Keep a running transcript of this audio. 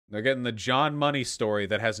They're getting the John Money story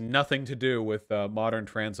that has nothing to do with modern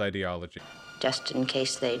trans ideology. Just in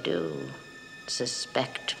case they do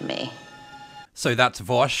suspect me. So that's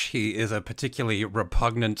Vaush. He is a particularly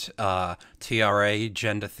repugnant TRA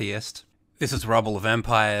gender theist. This is Rubble of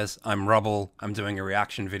Empires. I'm Rubble. I'm doing a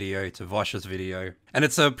reaction video to Vaush's video. And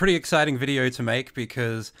it's a pretty exciting video to make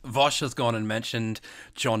because Vaush has gone and mentioned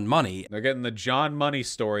John Money. They're getting the John Money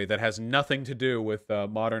story that has nothing to do with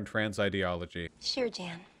modern trans ideology. Sure,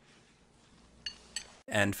 Jan.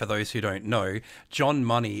 And for those who don't know, John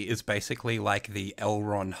Money is basically like the L.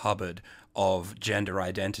 Ron Hubbard of gender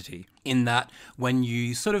identity, in that when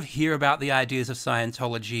you sort of hear about the ideas of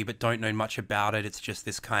Scientology but don't know much about it, it's just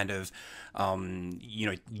this kind of,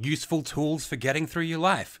 useful tools for getting through your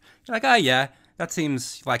life. You're like, oh yeah, that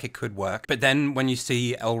seems like it could work. But then when you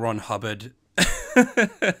see L. Ron Hubbard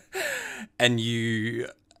and you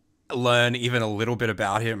learn even a little bit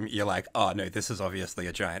about him, you're like, oh no, this is obviously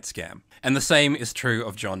a giant scam. And the same is true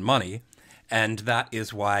of John Money. And that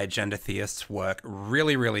is why gender theists work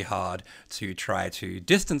really, really hard to try to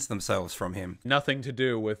distance themselves from him. Nothing to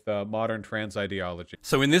do with modern trans ideology.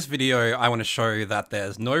 So in this video, I want to show that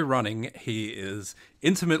there's no running. He is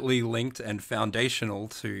intimately linked and foundational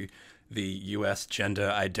to the US gender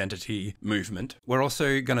identity movement. We're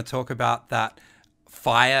also going to talk about that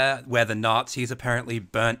fire where the Nazis apparently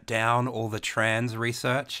burnt down all the trans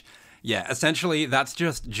research. Yeah, essentially that's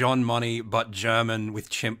just John Money, but German with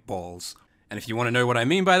chimp balls. And if you want to know what I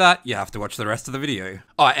mean by that, you have to watch the rest of the video.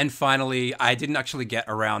 Oh, and finally, I didn't actually get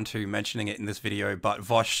around to mentioning it in this video, but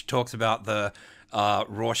Vaush talks about the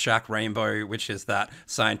Rorschach rainbow, which is that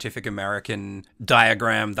Scientific American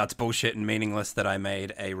diagram that's bullshit and meaningless that I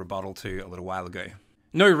made a rebuttal to a little while ago.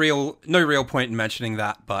 No real point in mentioning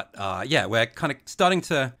that, but yeah, we're kind of starting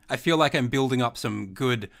to, I feel like I'm building up some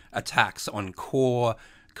good attacks on core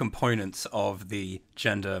components of the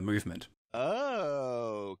gender movement.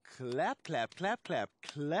 Oh, clap, clap, clap, clap,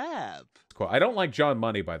 clap. Cool. I don't like John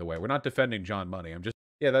Money, by the way. We're not defending John Money. I'm just,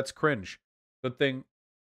 yeah, that's cringe. Good thing.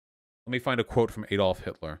 Let me find a quote from Adolf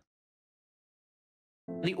Hitler.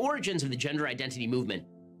 The origins of the gender identity movement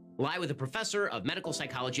lie with a professor of medical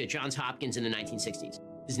psychology at Johns Hopkins in the 1960s.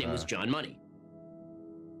 His name was John Money.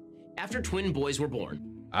 After twin boys were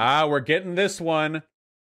born. Ah, we're getting this one.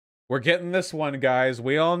 We're getting this one, guys.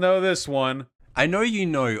 We all know this one. I know you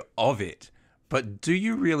know of it, but do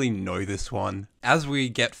you really know this one? As we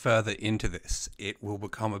get further into this, it will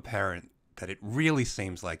become apparent that it really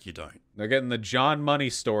seems like you don't. They're getting the John Money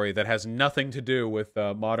story that has nothing to do with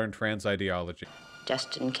modern trans ideology.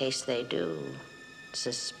 Just in case they do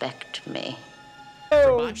suspect me.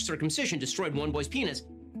 After botched circumcision destroyed one boy's penis,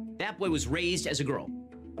 that boy was raised as a girl.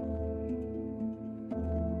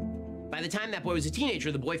 By the time that boy was a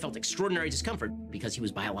teenager, the boy felt extraordinary discomfort because he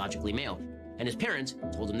was biologically male, and his parents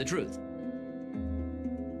told him the truth.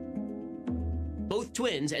 Both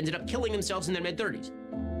twins ended up killing themselves in their mid-30s.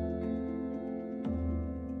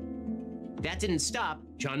 That didn't stop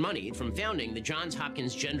John Money from founding the Johns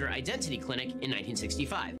Hopkins Gender Identity Clinic in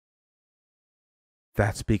 1965.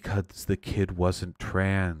 That's because the kid wasn't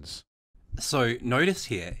trans. So notice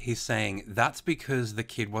here, he's saying that's because the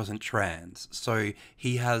kid wasn't trans. So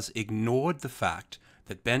he has ignored the fact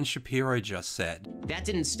that Ben Shapiro just said. That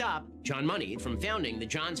didn't stop John Money from founding the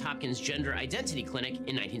Johns Hopkins Gender Identity Clinic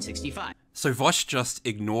in 1965. So Vaush just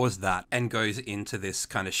ignores that and goes into this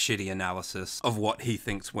kind of shitty analysis of what he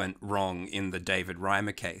thinks went wrong in the David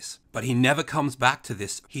Reimer case. But he never comes back to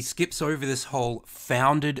this. He skips over this whole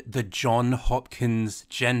founded the John Hopkins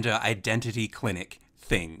Gender Identity Clinic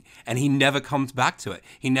thing, and he never comes back to it.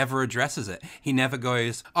 He never addresses it. He never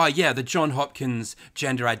goes, oh yeah, the John Hopkins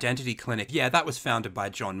Gender Identity Clinic, yeah, that was founded by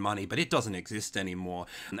John Money, but it doesn't exist anymore.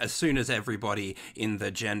 And as soon as everybody in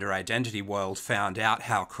the gender identity world found out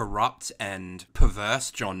how corrupt and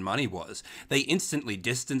perverse John Money was, they instantly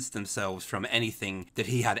distanced themselves from anything that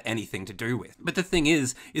he had anything to do with. But the thing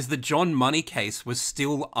is the John Money case was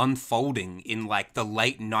still unfolding in like the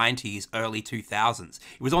late 90s, early 2000s.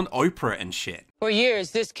 It was on Oprah and shit. For years,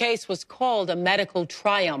 this case was called a medical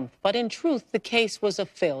triumph, but in truth, the case was a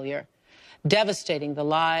failure, devastating the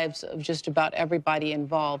lives of just about everybody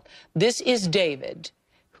involved. This is David,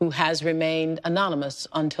 who has remained anonymous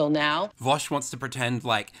until now. Vaush wants to pretend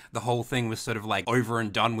like the whole thing was sort of like over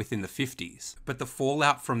and done with in the 50s. But the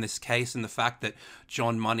fallout from this case and the fact that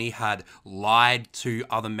John Money had lied to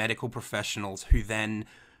other medical professionals who then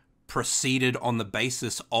proceeded on the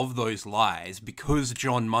basis of those lies, because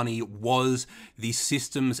John Money was the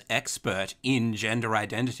systems expert in gender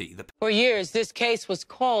identity. For years, this case was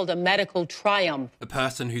called a medical triumph. The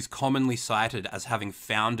person who's commonly cited as having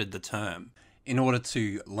founded the term. In order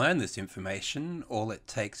to learn this information, all it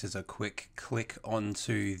takes is a quick click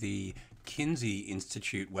onto the Kinsey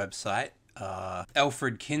Institute website.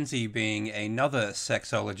 Alfred Kinsey being another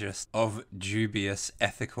sexologist of dubious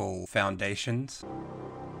ethical foundations.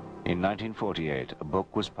 In 1948, a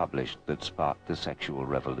book was published that sparked the sexual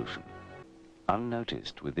revolution.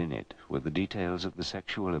 Unnoticed within it were the details of the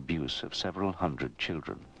sexual abuse of several hundred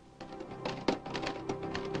children.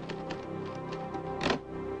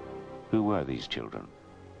 Who were these children?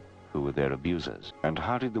 Who were their abusers? And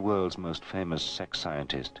how did the world's most famous sex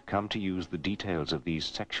scientist come to use the details of these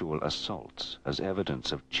sexual assaults as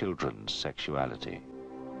evidence of children's sexuality?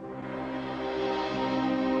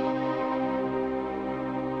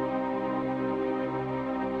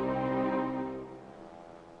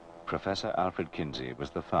 Professor Alfred Kinsey was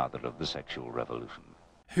the father of the sexual revolution,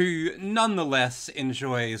 who nonetheless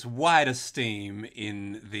enjoys wide esteem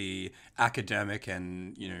in the academic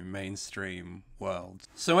and, mainstream world.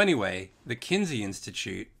 So anyway, the Kinsey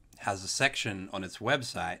Institute has a section on its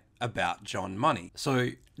website about John Money.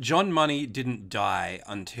 So John Money didn't die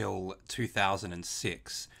until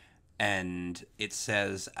 2006. And it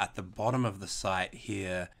says at the bottom of the site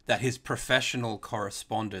here that his professional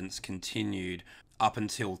correspondence continued up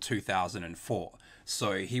until 2004.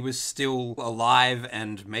 So he was still alive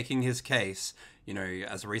and making his case,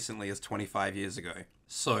 as recently as 25 years ago.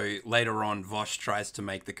 So later on, Vaush tries to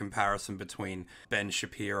make the comparison between Ben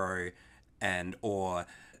Shapiro or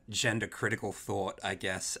gender critical thought, I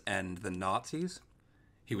guess, and the Nazis.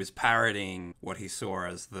 He was parodying what he saw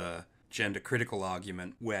as the gender critical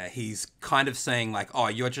argument, where he's kind of saying like, oh,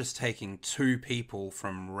 you're just taking two people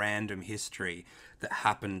from random history that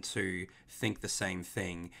happen to think the same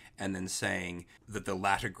thing and then saying that the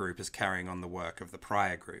latter group is carrying on the work of the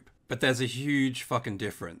prior group. But there's a huge fucking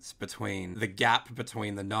difference between the gap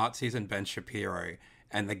between the Nazis and Ben Shapiro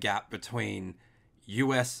and the gap between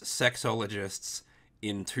US sexologists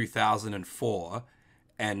in 2004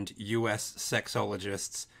 and US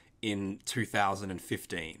sexologists in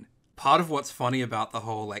 2015. Part of what's funny about the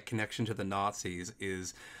whole connection to the Nazis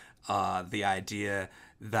is the idea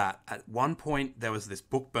that at one point there was this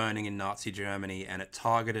book burning in Nazi Germany, and it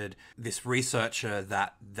targeted this researcher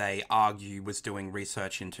that they argue was doing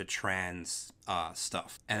research into trans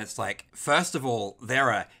stuff. And it's like, first of all,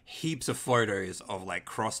 there are heaps of photos of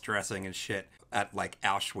cross-dressing and shit at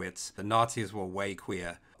Auschwitz. The Nazis were way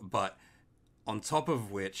queer, but on top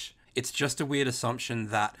of which, it's just a weird assumption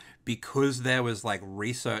that because there was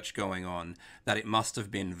research going on, that it must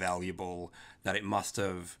have been valuable, that it must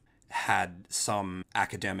have had some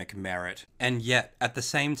academic merit. And yet at the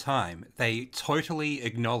same time, they totally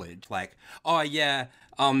acknowledge oh yeah,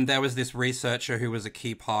 there was this researcher who was a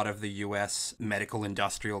key part of the US medical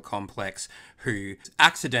industrial complex who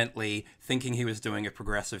accidentally, thinking he was doing a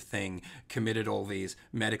progressive thing, committed all these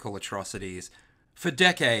medical atrocities for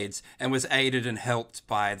decades and was aided and helped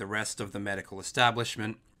by the rest of the medical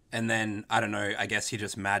establishment. And then, I don't know, I guess he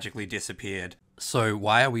just magically disappeared. So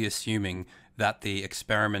why are we assuming that the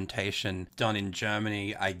experimentation done in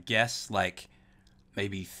Germany, I guess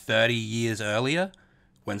maybe 30 years earlier,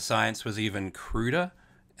 when science was even cruder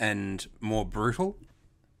and more brutal?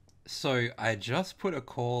 So I just put a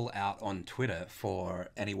call out on Twitter for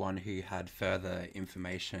anyone who had further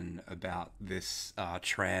information about this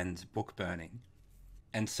trans book burning.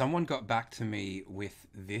 And someone got back to me with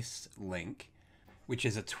this link, which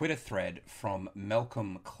is a Twitter thread from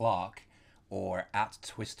Malcolm Clark, or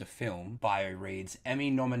 @TwisterFilm. Bio reads,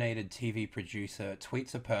 Emmy-nominated TV producer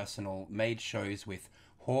tweets a personal, made shows with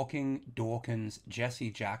Hawking, Dawkins,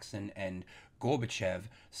 Jesse Jackson, and Gorbachev,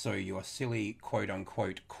 so your silly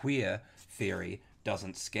quote-unquote queer theory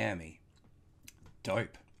doesn't scare me.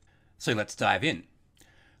 Dope. So let's dive in.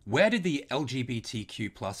 Where did the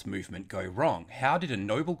LGBTQ+ movement go wrong? How did a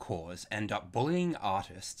noble cause end up bullying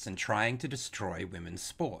artists and trying to destroy women's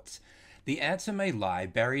sports? The answer may lie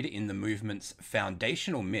buried in the movement's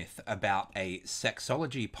foundational myth about a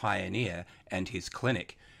sexology pioneer and his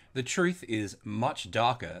clinic. The truth is much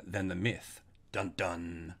darker than the myth. Dun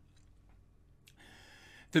dun.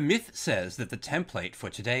 The myth says that the template for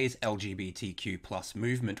today's LGBTQ+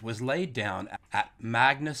 movement was laid down at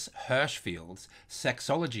Magnus Hirschfeld's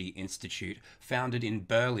Sexology Institute, founded in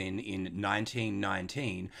Berlin in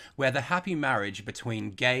 1919, where the happy marriage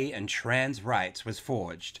between gay and trans rights was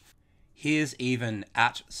forged. Here's even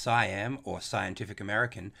 @Siam, or Scientific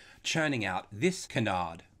American, churning out this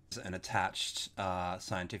canard. An attached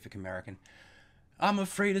Scientific American. I'm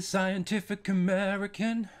afraid of Scientific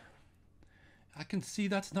American. I can see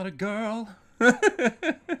that's not a girl. I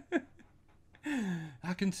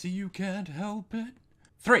can see you can't help it.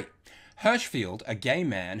 3. Hirschfeld, a gay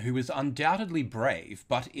man who was undoubtedly brave,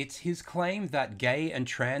 but it's his claim that gay and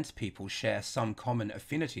trans people share some common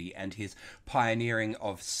affinity and his pioneering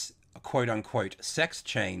of quote-unquote sex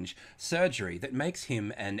change surgery that makes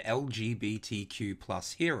him an LGBTQ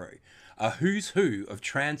plus hero. A who's who of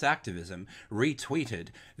trans activism retweeted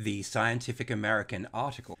the Scientific American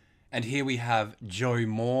article. And here we have Joe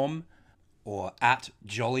Morm, or at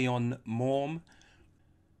Jolyon Morm,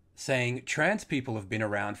 saying trans people have been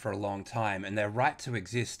around for a long time and their right to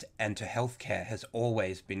exist and to healthcare has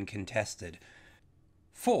always been contested.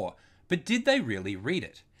 4. But did they really read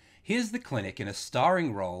it? Here's the clinic in a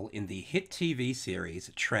starring role in the hit TV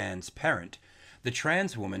series Transparent. The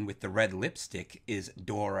trans woman with the red lipstick is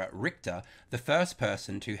Dora Richter, the first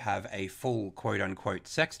person to have a full quote-unquote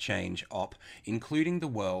sex change op, including the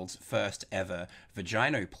world's first ever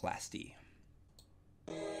vaginoplasty.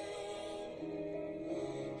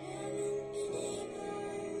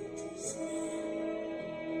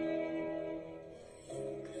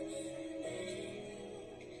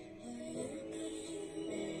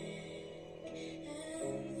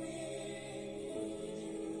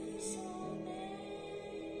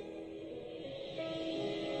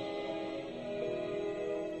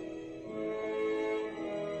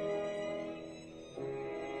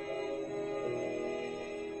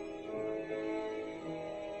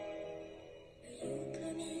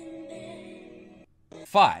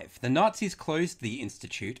 Five, the Nazis closed the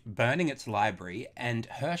institute, burning its library, and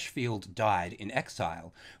Hirschfeld died in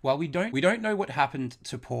exile. While we don't know what happened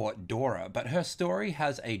to poor Dora, but her story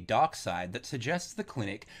has a dark side that suggests the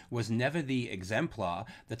clinic was never the exemplar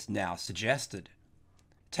that's now suggested.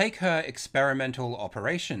 Take her experimental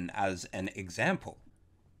operation as an example.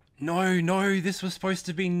 No, this was supposed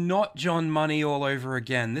to be not John Money all over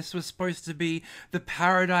again. This was supposed to be the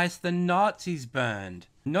paradise the Nazis burned.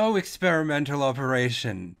 No experimental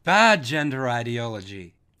operation. Bad gender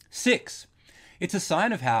ideology. 6. It's a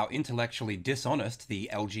sign of how intellectually dishonest the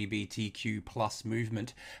LGBTQ plus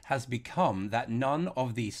movement has become that none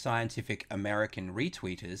of the Scientific American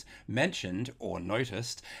retweeters mentioned or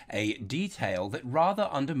noticed a detail that rather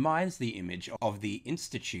undermines the image of the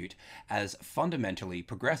Institute as fundamentally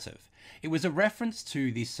progressive. It was a reference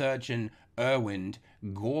to the surgeon Erwin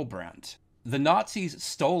Gorbrandt. The Nazis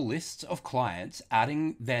stole lists of clients,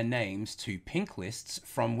 adding their names to pink lists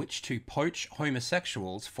from which to poach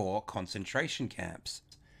homosexuals for concentration camps.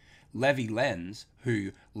 Levi Lenz, who,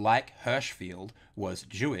 like Hirschfeld, was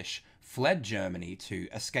Jewish, fled Germany to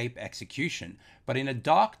escape execution, but in a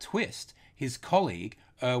dark twist, his colleague,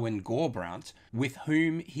 Erwin Gorbrandt, with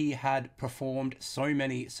whom he had performed so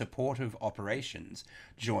many supportive operations,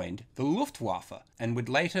 joined the Luftwaffe and would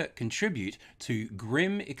later contribute to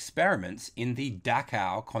grim experiments in the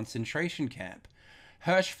Dachau concentration camp.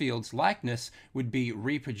 Hirschfeld's likeness would be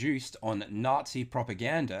reproduced on Nazi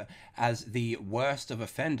propaganda as the worst of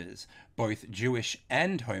offenders, both Jewish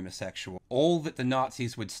and homosexual, all that the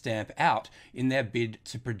Nazis would stamp out in their bid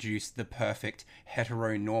to produce the perfect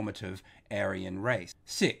heteronormative Aryan race.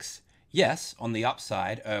 6. Yes, on the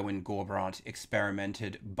upside, Erwin Gorbrandt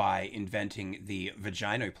experimented by inventing the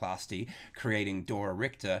vaginoplasty, creating Dora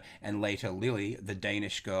Richter and later Lily, the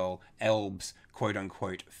Danish girl Elb's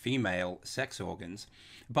quote-unquote female sex organs.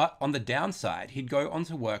 But on the downside, he'd go on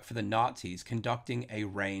to work for the Nazis, conducting a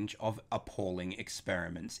range of appalling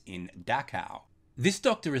experiments in Dachau. This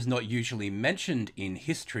doctor is not usually mentioned in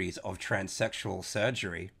histories of transsexual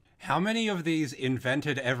surgery. How many of these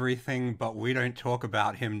invented everything but we don't talk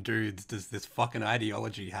about him dudes does this fucking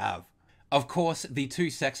ideology have? Of course, the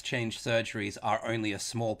 2 sex change surgeries are only a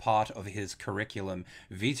small part of his curriculum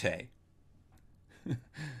vitae.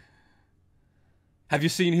 Have you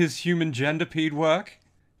seen his human centipede work?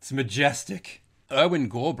 It's majestic. Erwin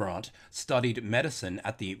Gorbrandt studied medicine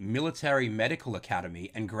at the Military Medical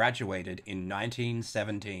Academy and graduated in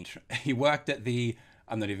 1917. He worked at the,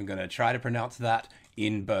 I'm not even going to try to pronounce that,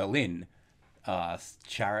 in Berlin,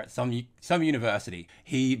 some university.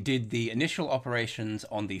 He did the initial operations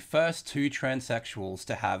on the first 2 transsexuals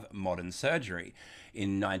to have modern surgery.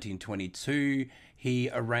 In 1922, he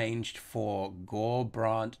arranged for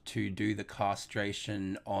Gorbrandt to do the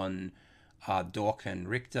castration on Dorkan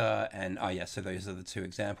Richter, and so those are the 2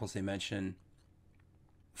 examples they mention.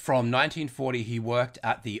 From 1940, he worked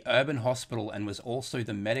at the Urban Hospital and was also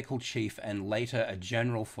the medical chief and later a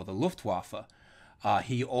general for the Luftwaffe.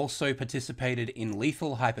 He also participated in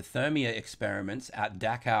lethal hypothermia experiments at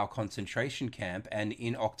Dachau concentration camp, and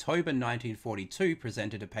in October 1942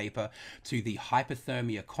 presented a paper to the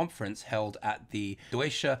hypothermia conference held at the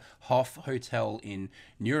Deutsche Hof Hotel in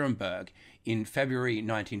Nuremberg. In February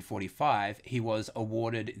 1945, he was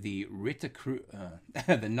awarded the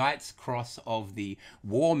the Knight's Cross of the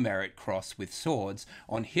War Merit Cross with swords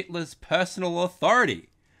on Hitler's personal authority.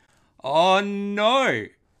 Oh no!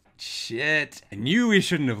 Shit. I knew we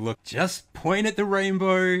shouldn't have looked. Just point at the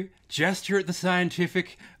rainbow, gesture at the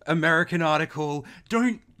Scientific American article.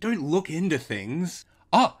 Don't look into things.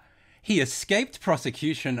 Oh, he escaped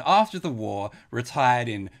prosecution after the war, retired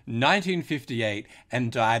in 1958,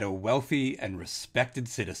 and died a wealthy and respected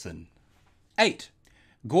citizen. 8.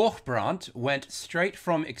 Gorchbrandt went straight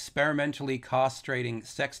from experimentally castrating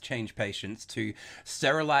sex change patients to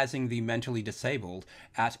sterilizing the mentally disabled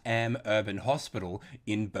at Am Urban Hospital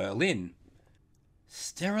in Berlin.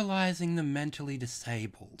 Sterilizing the mentally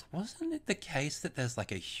disabled. Wasn't it the case that there's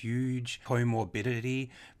like a huge comorbidity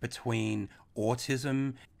between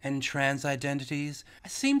autism and trans identities? I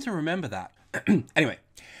seem to remember that. Anyway,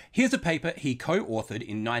 here's a paper he co-authored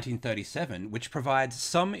in 1937 which provides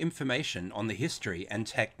some information on the history and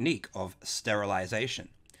technique of sterilization.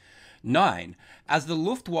 9. As the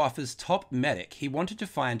Luftwaffe's top medic, he wanted to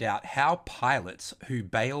find out how pilots who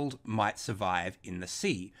bailed might survive in the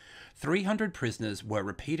sea. 300 prisoners were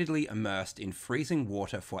repeatedly immersed in freezing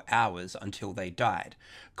water for hours until they died.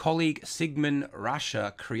 Colleague Sigmund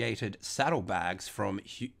Rascher created saddlebags from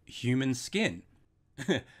human skin.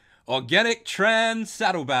 Organic trans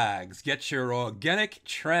saddlebags. Get your organic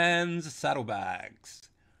trans saddlebags.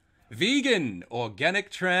 Vegan organic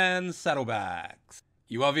trans saddlebags.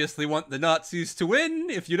 You obviously want the Nazis to win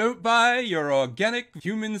if you don't buy your organic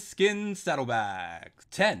human skin saddlebags.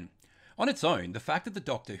 10. On its own, the fact that the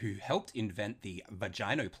doctor who helped invent the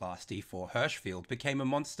vaginoplasty for Hirschfeld became a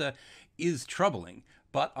monster is troubling,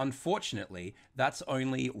 but unfortunately, that's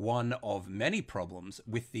only one of many problems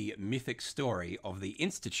with the mythic story of the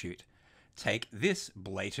Institute. Take this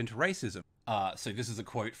blatant racism. So this is a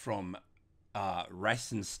quote from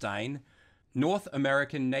Reisenstein. North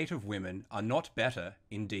American Native women are not better,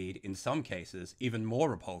 indeed, in some cases, even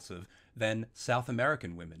more repulsive than South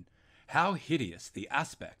American women. How hideous the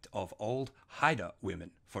aspect of old Haida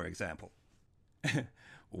women, for example.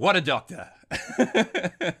 What a doctor!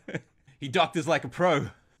 He doctors like a pro.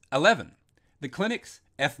 11. The clinic's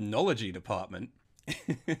ethnology department.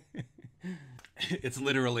 It's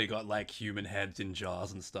literally got like human heads in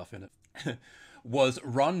jars and stuff in it. Was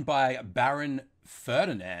run by Baron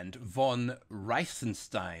Ferdinand von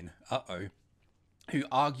Reisenstein. Who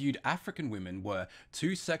argued African women were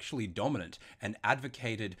too sexually dominant and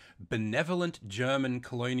advocated benevolent German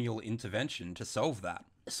colonial intervention to solve that.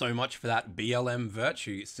 So much for that BLM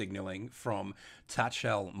virtue signaling from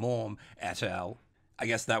Tachel Morm et al. I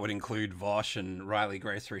guess that would include Vaush and Riley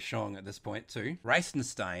Grace Richong at this point too.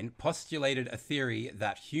 Reisenstein postulated a theory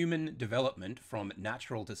that human development from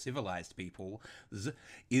natural to civilized peoples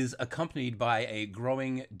is accompanied by a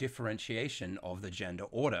growing differentiation of the gender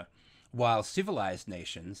order. While civilized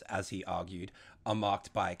nations, as he argued, are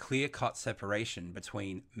marked by clear-cut separation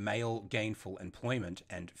between male gainful employment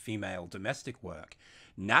and female domestic work,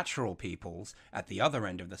 natural peoples, at the other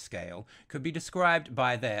end of the scale, could be described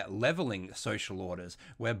by their leveling social orders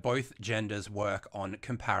where both genders work on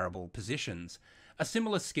comparable positions. A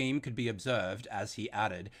similar scheme could be observed, as he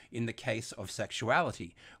added, in the case of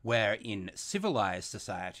sexuality, where in civilized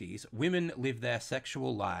societies, women live their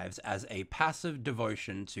sexual lives as a passive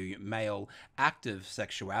devotion to male active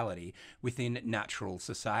sexuality within natural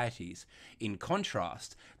societies. In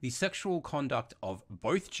contrast, the sexual conduct of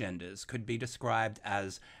both genders could be described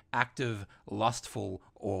as active, lustful,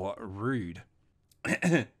 or rude.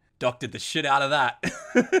 Doctored the shit out of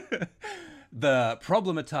that. The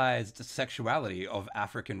problematized sexuality of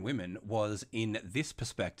African women was, in this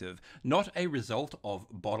perspective, not a result of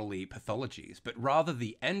bodily pathologies, but rather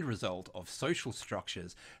the end result of social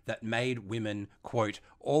structures that made women, quote,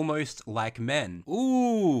 almost like men.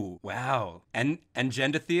 Ooh, wow. And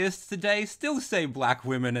gender theists today still say black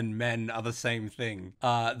women and men are the same thing.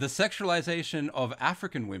 The sexualization of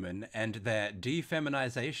African women and their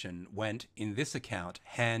defeminization went, in this account,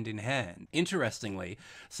 hand in hand. Interestingly,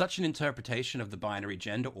 such an interpretation of the binary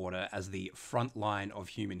gender order as the front line of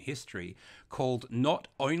human history called not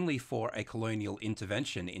only for a colonial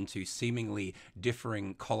intervention into seemingly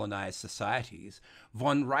differing colonized societies,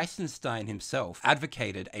 von Reisenstein himself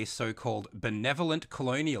advocated a so-called benevolent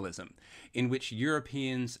colonialism in which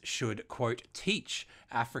Europeans should, quote, teach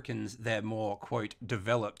Africans their more, quote,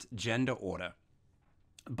 developed gender order.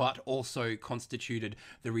 but also constituted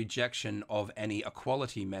the rejection of any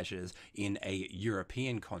equality measures in a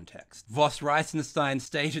European context. Vaush Reisenstein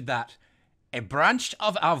stated that a branch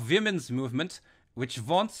of our women's movement which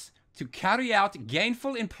wants to carry out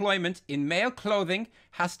gainful employment in male clothing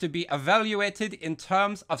has to be evaluated in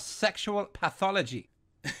terms of sexual pathology.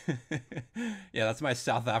 Yeah, that's my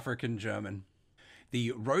South African German.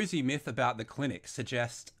 The rosy myth about the clinic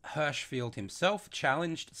suggests Hirschfeld himself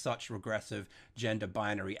challenged such regressive gender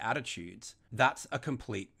binary attitudes. That's a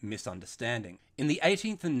complete misunderstanding. In the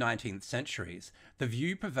 18th and 19th centuries, the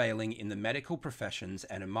view prevailing in the medical professions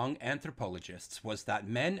and among anthropologists was that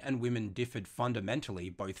men and women differed fundamentally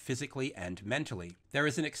both physically and mentally. There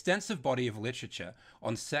is an extensive body of literature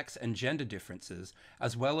on sex and gender differences,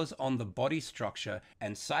 as well as on the body structure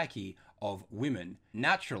and psyche of women,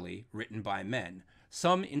 naturally written by men.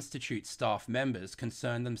 Some institute staff members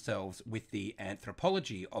concern themselves with the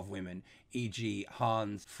anthropology of women, e.g.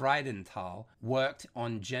 Hans Friedenthal worked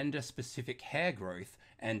on gender-specific hair growth,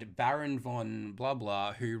 and Baron von blah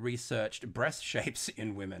blah, who researched breast shapes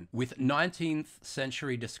in women. With 19th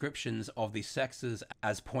century descriptions of the sexes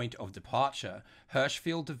as point of departure,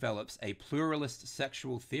 Hirschfeld develops a pluralist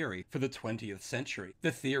sexual theory for the 20th century,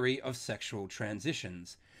 the theory of sexual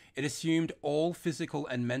transitions. It assumed all physical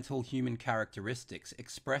and mental human characteristics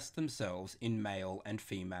expressed themselves in male and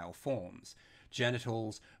female forms.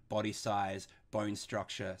 Genitals, body size, bone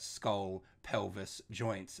structure, skull, pelvis,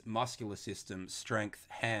 joints, muscular system, strength,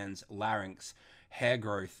 hands, larynx, hair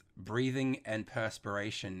growth, breathing and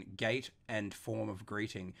perspiration, gait and form of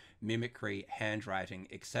greeting, mimicry, handwriting,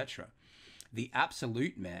 etc. The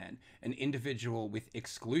absolute man, an individual with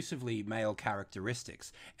exclusively male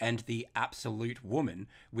characteristics, and the absolute woman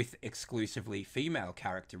with exclusively female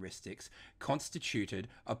characteristics, constituted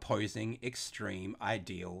opposing extreme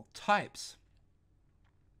ideal types.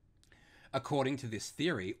 According to this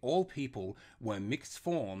theory, all people were mixed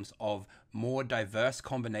forms of more diverse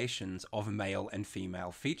combinations of male and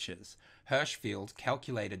female features. Hirschfeld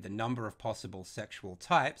calculated the number of possible sexual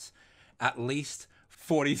types, at least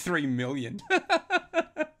 43 million.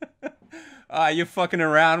 You're fucking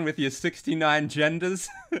around with your 69 genders.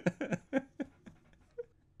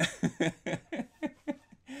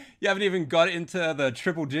 You haven't even got into the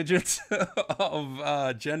triple digits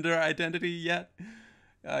of gender identity yet.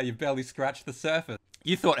 You barely scratched the surface.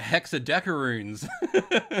 You thought hexadecaroons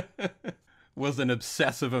was an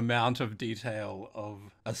obsessive amount of detail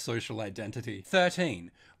of a social identity.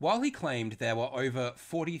 13. While he claimed there were over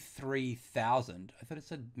 43,000, I thought it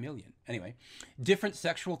said million. Anyway, different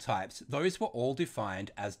sexual types, those were all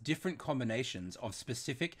defined as different combinations of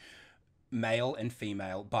specific male and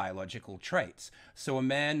female biological traits. So a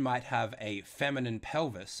man might have a feminine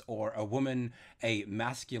pelvis, or a woman a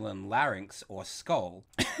masculine larynx or skull.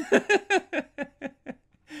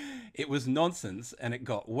 It was nonsense, and it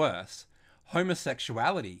got worse.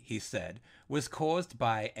 Homosexuality, he said, was caused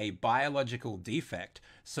by a biological defect,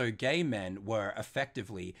 so gay men were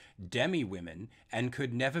effectively demi-women and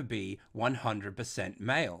could never be 100%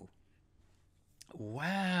 male.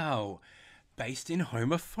 Wow, based in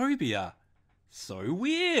homophobia. So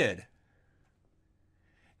weird.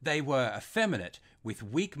 They were effeminate, with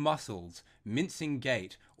weak muscles, mincing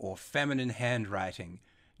gait, or feminine handwriting.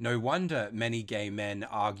 No wonder many gay men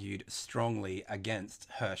argued strongly against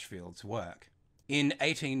Hirschfeld's work. In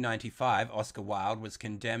 1895, Oscar Wilde was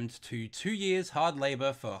condemned to 2 years hard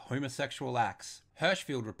labor for homosexual acts.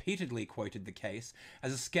 Hirschfeld repeatedly quoted the case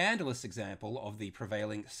as a scandalous example of the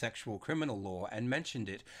prevailing sexual criminal law and mentioned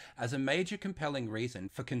it as a major compelling reason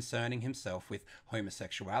for concerning himself with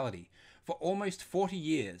homosexuality. For almost 40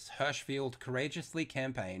 years, Hirschfeld courageously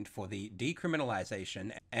campaigned for the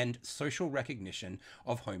decriminalization and social recognition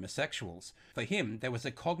of homosexuals. For him, there was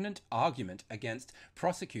a cogent argument against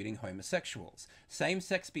prosecuting homosexuals.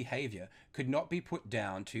 Same-sex behavior could not be put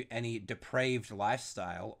down to any depraved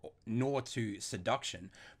lifestyle nor to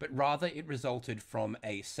seduction, but rather it resulted from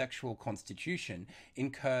a sexual constitution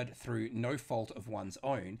incurred through no fault of one's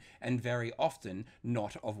own, and very often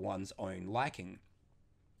not of one's own liking.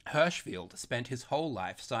 Hirschfeld spent his whole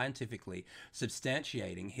life scientifically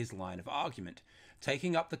substantiating his line of argument,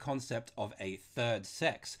 taking up the concept of a third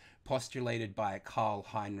sex postulated by Karl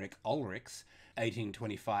Heinrich Ulrichs,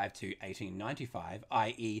 1825 to 1895,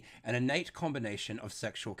 i.e. an innate combination of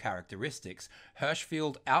sexual characteristics.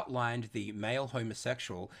 Hirschfeld outlined the male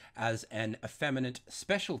homosexual as an effeminate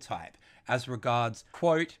special type as regards,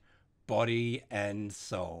 quote, body and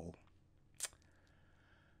soul.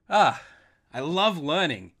 I love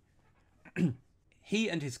learning. He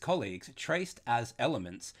and his colleagues traced as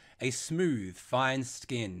elements a smooth, fine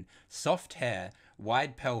skin, soft hair,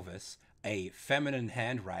 wide pelvis, a feminine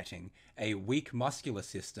handwriting, a weak muscular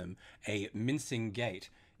system, a mincing gait,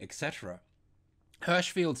 etc.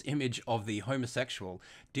 Hirschfeld's image of the homosexual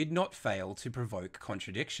did not fail to provoke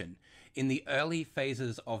contradiction. In the early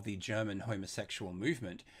phases of the German homosexual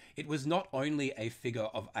movement, it was not only a figure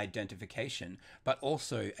of identification, but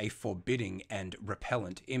also a forbidding and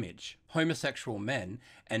repellent image. Homosexual men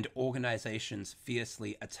and organizations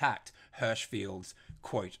fiercely attacked Hirschfeld's,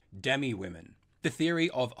 quote, demi-women. The theory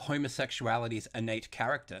of homosexuality's innate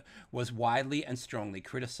character was widely and strongly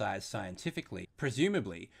criticized scientifically,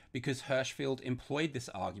 presumably because Hirschfeld employed this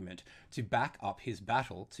argument to back up his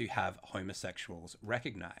battle to have homosexuals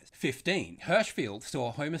recognized. 15. Hirschfeld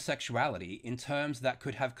saw homosexuality in terms that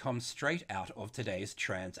could have come straight out of today's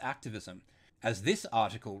trans activism. As this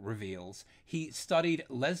article reveals, he studied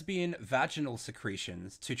lesbian vaginal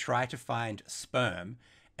secretions to try to find sperm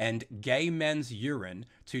and gay men's urine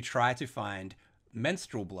to try to find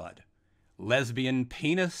menstrual blood. Lesbian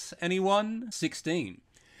penis, anyone? 16.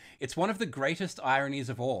 It's one of the greatest ironies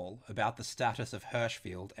of all about the status of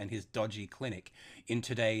Hirschfeld and his dodgy clinic in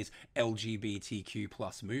today's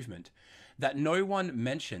LGBTQ+ movement that no one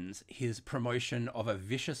mentions his promotion of a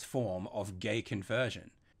vicious form of gay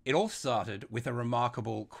conversion. It all started with a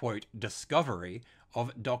remarkable, quote, discovery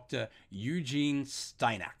of Dr. Eugene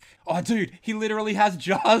Steinack. Oh, dude, he literally has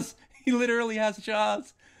jars. He literally has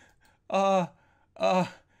jars. Oh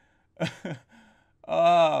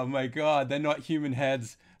my god, they're not human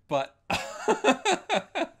heads, but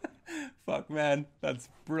fuck man, that's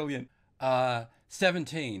brilliant.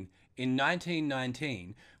 17. In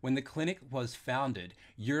 1919, when the clinic was founded,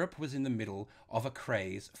 Europe was in the middle of a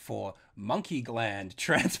craze for monkey gland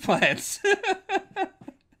transplants.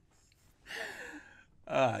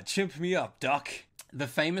 Chimp me up, duck. The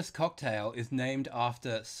famous cocktail is named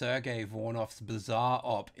after Sergei Voronov's bizarre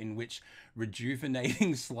op in which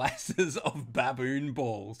rejuvenating slices of baboon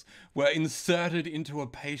balls were inserted into a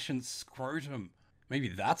patient's scrotum. Maybe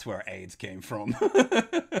that's where AIDS came from.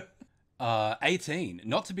 18.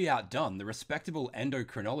 Not to be outdone, the respectable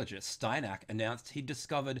endocrinologist Steinack announced he'd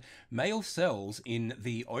discovered male cells in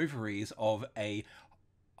the ovaries of a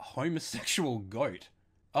homosexual goat.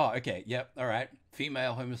 Oh, okay, yep, alright.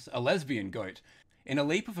 A lesbian goat. In a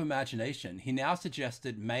leap of imagination, he now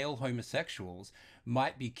suggested male homosexuals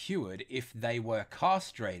might be cured if they were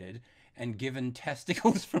castrated and given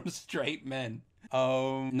testicles from straight men.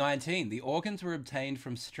 19. The organs were obtained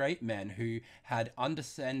from straight men who had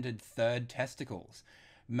undescended third testicles.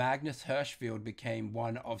 Magnus Hirschfeld became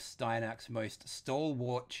one of Steinack's most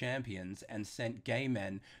stalwart champions and sent gay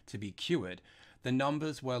men to be cured. The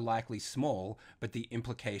numbers were likely small, but the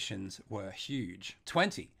implications were huge.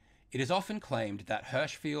 20. It is often claimed that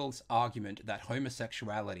Hirschfeld's argument that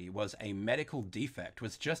homosexuality was a medical defect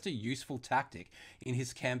was just a useful tactic in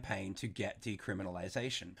his campaign to get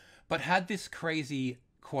decriminalization. But had this crazy,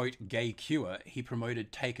 quote, gay cure he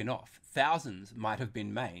promoted taken off, thousands might have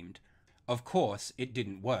been maimed. Of course, it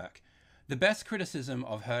didn't work. The best criticism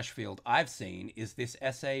of Hirschfeld I've seen is this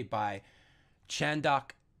essay by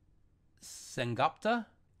Chandak Sengupta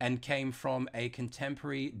and came from a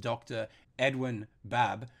contemporary Dr. Edwin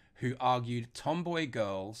Babb, who argued tomboy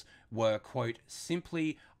girls were, quote,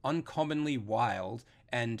 simply uncommonly wild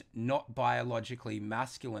and not biologically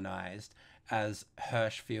masculinized, as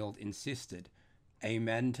Hirschfeld insisted.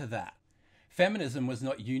 Amen to that. Feminism was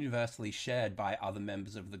not universally shared by other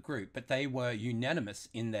members of the group, but they were unanimous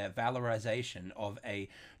in their valorization of a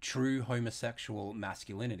true homosexual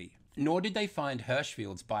masculinity. Nor did they find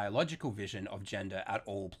Hirschfeld's biological vision of gender at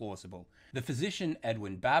all plausible. The physician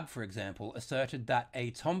Edwin Babb, for example, asserted that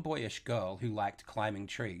a tomboyish girl who liked climbing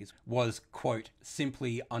trees was, quote,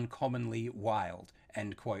 simply uncommonly wild,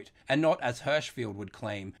 end quote, and not, as Hirschfeld would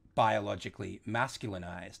claim, biologically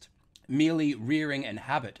masculinized. Merely rearing and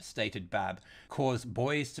habit, stated Babb, cause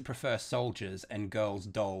boys to prefer soldiers and girls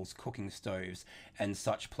dolls, cooking stoves, and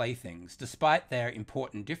such playthings. Despite their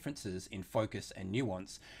important differences in focus and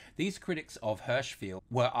nuance, these critics of Hirschfeld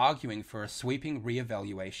were arguing for a sweeping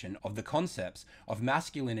re-evaluation of the concepts of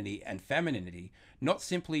masculinity and femininity, not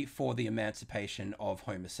simply for the emancipation of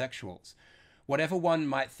homosexuals. Whatever one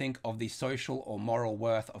might think of the social or moral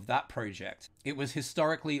worth of that project, it was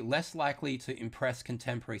historically less likely to impress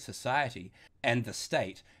contemporary society and the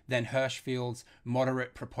state than Hirschfeld's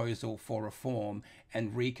moderate proposal for reform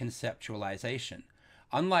and reconceptualization.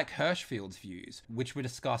 Unlike Hirschfeld's views, which were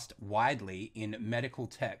discussed widely in medical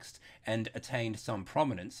text and attained some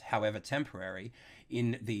prominence, however temporary,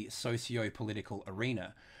 in the socio-political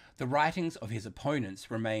arena, the writings of his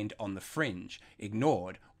opponents remained on the fringe,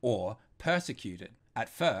 ignored, or persecuted. at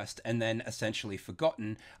first, and then essentially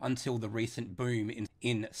forgotten until the recent boom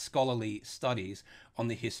in scholarly studies on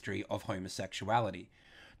the history of homosexuality.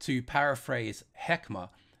 To paraphrase Heckma,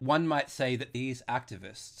 one might say that these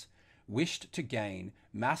activists wished to gain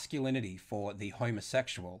masculinity for the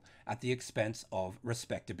homosexual at the expense of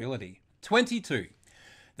respectability. 22.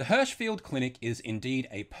 The Hirschfield Clinic is indeed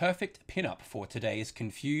a perfect pin-up for today's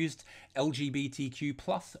confused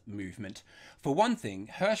LGBTQ+ movement. For one thing,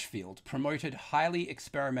 Hirschfield promoted highly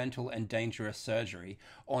experimental and dangerous surgery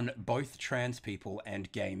on both trans people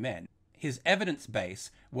and gay men. His evidence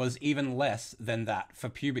base was even less than that for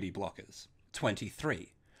puberty blockers.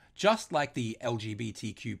 23. Just like the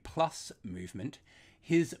LGBTQ+ movement,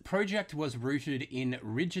 his project was rooted in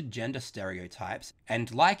rigid gender stereotypes,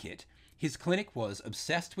 and like it, his clinic was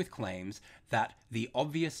obsessed with claims that the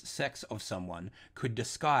obvious sex of someone could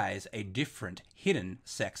disguise a different, hidden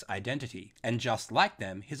sex identity. And just like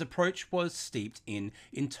them, his approach was steeped in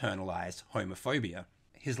internalized homophobia.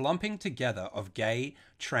 His lumping together of gay,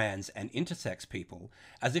 trans, and intersex people,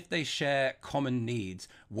 as if they share common needs,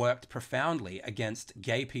 worked profoundly against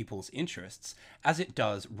gay people's interests, as it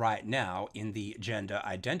does right now in the gender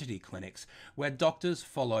identity clinics, where doctors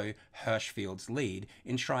follow Hirschfield's lead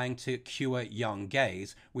in trying to cure young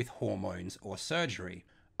gays with hormones or surgery.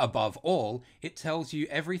 Above all, it tells you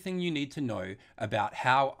everything you need to know about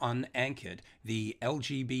how unanchored the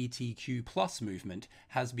LGBTQ+ movement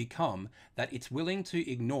has become, that it's willing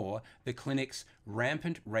to ignore the clinic's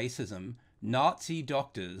rampant racism, Nazi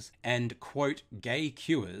doctors, and, quote, gay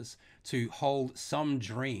cures to hold some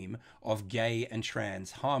dream of gay and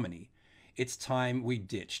trans harmony. It's time we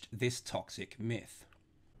ditched this toxic myth.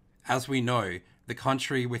 As we know, the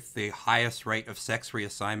country with the highest rate of sex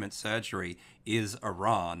reassignment surgery is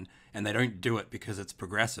Iran, and they don't do it because it's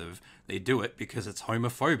progressive, they do it because it's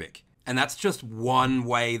homophobic. And that's just one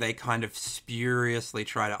way they kind of spuriously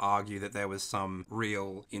try to argue that there was some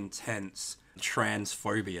real intense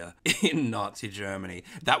transphobia in Nazi Germany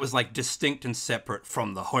that was like distinct and separate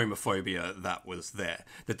from the homophobia that was there.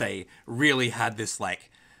 That they really had this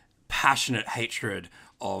like passionate hatred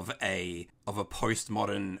of a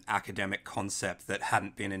postmodern academic concept that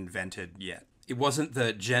hadn't been invented yet. It wasn't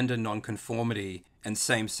the gender nonconformity and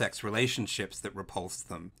same-sex relationships that repulsed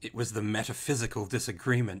them. It was the metaphysical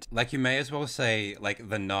disagreement. Like, you may as well say, like,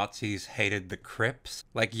 the Nazis hated the Crips.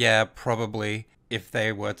 Like, yeah, probably, if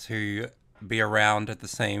they were to be around at the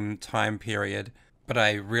same time period. But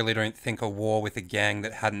I really don't think a war with a gang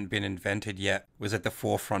that hadn't been invented yet was at the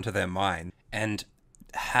forefront of their mind. And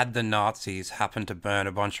had the Nazis happened to burn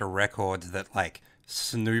a bunch of records that, like,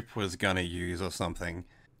 Snoop was gonna use or something,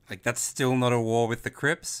 like, that's still not a war with the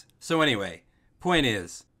Crips. So anyway, point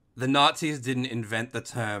is, the Nazis didn't invent the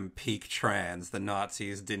term peak trans. The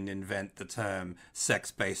Nazis didn't invent the term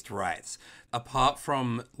sex-based rights. Apart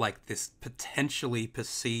from, like, this potentially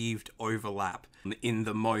perceived overlap in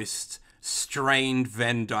the most strained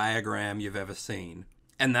Venn diagram you've ever seen.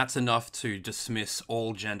 And that's enough to dismiss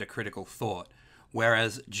all gender-critical thought.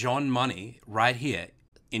 Whereas John Money, right here,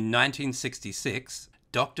 in 1966,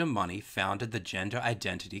 Dr. Money founded the Gender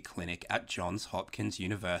Identity Clinic at Johns Hopkins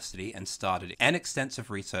University and started an extensive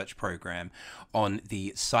research program on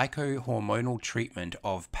the psychohormonal treatment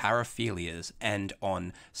of paraphilias and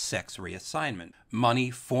on sex reassignment.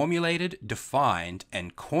 Money formulated, defined,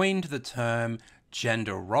 and coined the term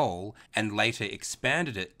gender role and later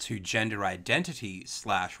expanded it to gender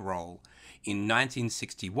identity/role. In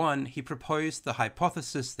 1961, he proposed the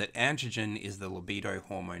hypothesis that androgen is the libido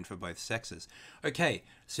hormone for both sexes. Okay,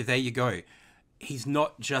 so there you go. He's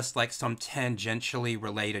not just like some tangentially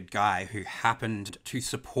related guy who happened to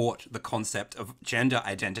support the concept of gender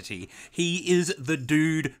identity. He is the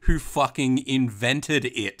dude who fucking invented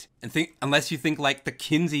it. And unless you think like the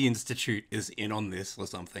Kinsey Institute is in on this or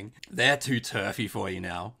something, they're too turfy for you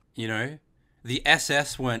now, you know? The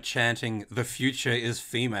SS weren't chanting, "The future is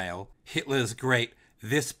female," Hitler's great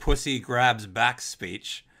 "this pussy grabs back"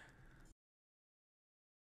 speech.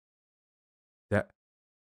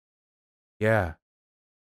 Yeah.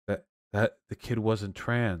 That the kid wasn't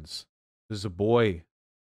trans. There's a boy.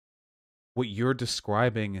 What you're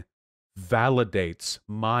describing validates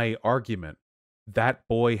my argument. That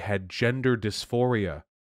boy had gender dysphoria.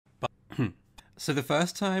 So the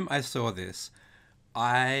first time I saw this,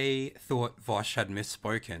 I thought Vaush had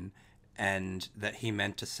misspoken and that he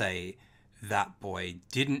meant to say that boy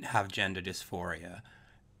didn't have gender dysphoria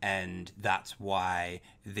and that's why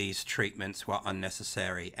these treatments were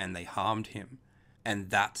unnecessary and they harmed him. And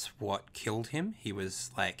that's what killed him. He was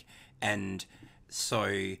like, and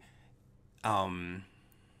so,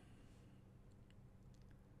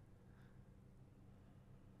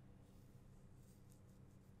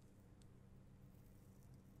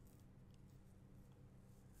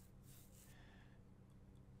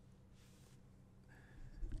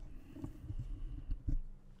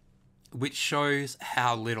 which shows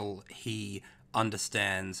how little he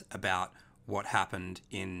understands about what happened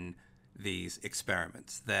in these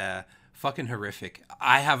experiments. They're fucking horrific.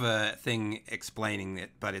 I have a thing explaining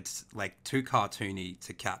it, but it's like too cartoony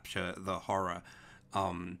to capture the horror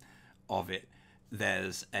of it.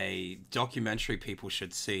 There's a documentary people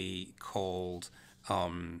should see called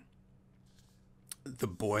The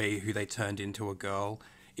Boy Who They Turned Into a Girl.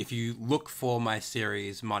 If you look for my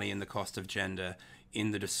series, Money and the Cost of Gender,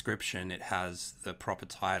 in the description, it has the proper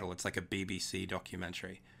title. It's like a BBC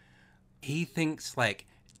documentary. He thinks like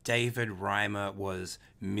David Reimer was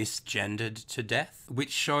misgendered to death,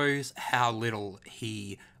 which shows how little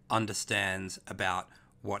he understands about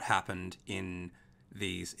what happened in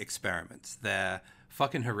these experiments. They're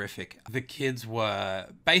fucking horrific. The kids were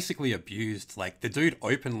basically abused. Like, the dude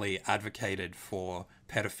openly advocated for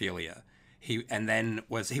pedophilia. He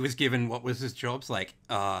was given, what was his jobs? Like,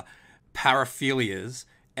 paraphilias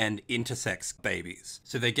and intersex babies.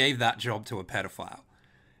 So they gave that job to a pedophile.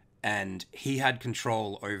 And he had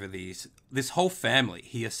control over this whole family.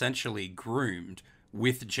 He essentially groomed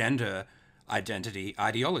with gender identity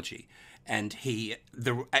ideology. And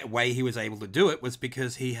the way he was able to do it was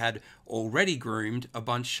because he had already groomed a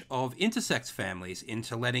bunch of intersex families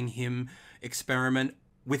into letting him experiment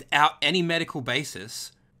without any medical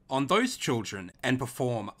basis on those children and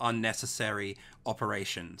perform unnecessary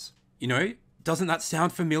operations. You know, doesn't that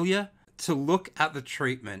sound familiar? To look at the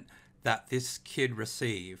treatment that this kid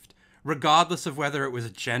received, regardless of whether it was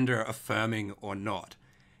gender affirming or not,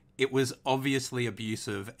 it was obviously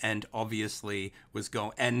abusive and obviously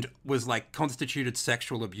was like constituted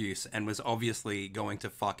sexual abuse and was obviously going to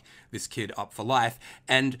fuck this kid up for life.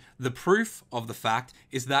 And the proof of the fact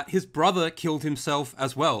is that his brother killed himself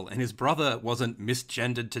as well, and his brother wasn't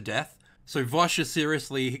misgendered to death. So Vaush is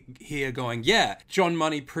seriously here going, yeah, John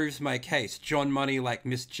Money proves my case. John Money like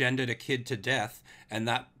misgendered a kid to death, and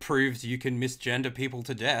that proves you can misgender people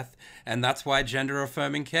to death, and that's why gender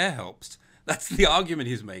affirming care helps. That's the argument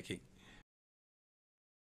he's making.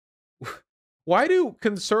 Why do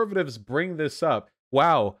conservatives bring this up?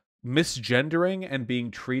 Wow, misgendering and being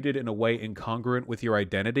treated in a way incongruent with your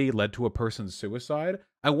identity led to a person's suicide?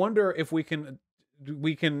 I wonder if we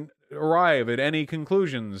can arrive at any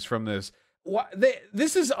conclusions from this.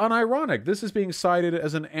 This is unironic. This is being cited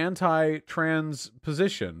as an anti-trans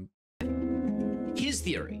position. His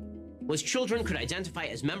theory was children could identify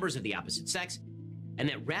as members of the opposite sex, and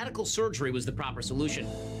that radical surgery was the proper solution.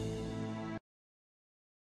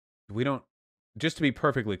 Just to be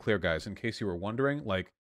perfectly clear, guys, in case you were wondering,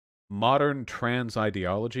 like, modern trans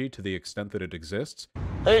ideology, to the extent that it exists,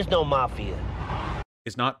 there's no mafia,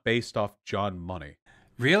 is not based off John Money.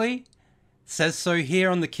 Really? Says so here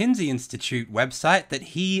on the Kinsey Institute website that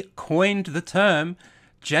he coined the term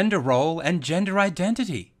gender role and gender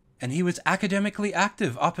identity. And he was academically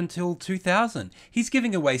active up until 2000. He's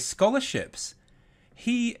giving away scholarships.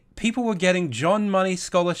 People were getting John Money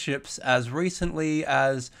scholarships as recently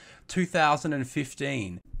as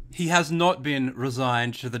 2015. He has not been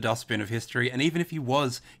resigned to the dustbin of history, and even if he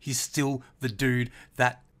was, he's still the dude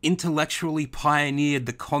that intellectually pioneered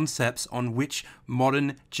the concepts on which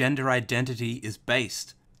modern gender identity is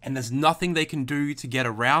based. And there's nothing they can do to get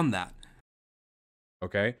around that.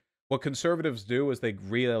 Okay? What conservatives do is they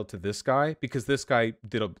rail to this guy, because this guy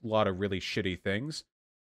did a lot of really shitty things.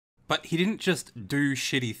 But he didn't just do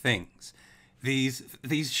shitty things. These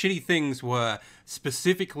shitty things were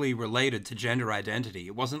specifically related to gender identity.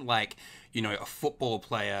 It wasn't like, you know, a football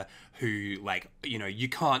player who, like, you know, you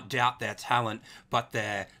can't doubt their talent, but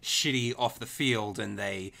they're shitty off the field and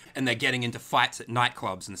they're getting into fights at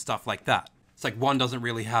nightclubs and stuff like that. It's like one doesn't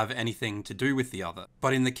really have anything to do with the other.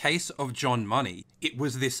 But in the case of John Money, it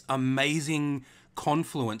was this amazing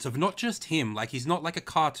confluence of not just him, like he's not like a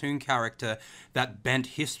cartoon character that bent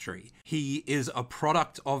history. He is a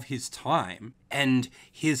product of his time, and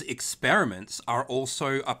his experiments are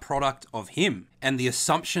also a product of him. And the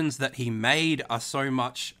assumptions that he made are so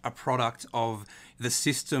much a product of the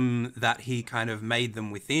system that he kind of made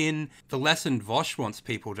them within. The lesson Vaush wants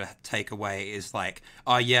people to take away is like,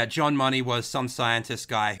 oh yeah, John Money was some scientist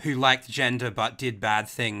guy who liked gender but did bad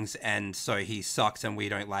things, and so he sucks and we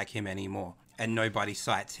don't like him anymore. And nobody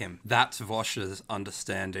cites him. That's Vaush's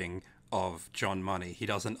understanding of John Money.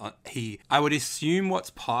 I would assume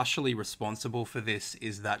what's partially responsible for this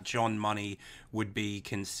is that John Money would be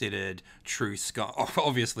considered true scum,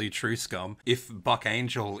 obviously true scum. If Buck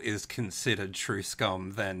Angel is considered true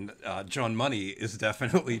scum, then John Money is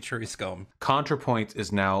definitely true scum. Contrapoints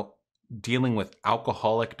is now dealing with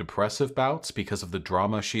alcoholic depressive bouts because of the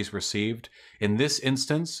drama she's received. In this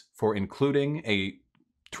instance, for including a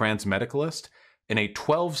trans medicalist, in a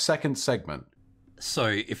 12-second segment. So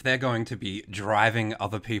if they're going to be driving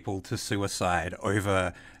other people to suicide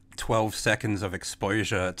over 12 seconds of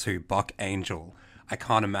exposure to Buck Angel, I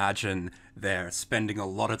can't imagine they're spending a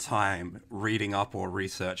lot of time reading up or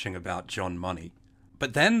researching about John Money.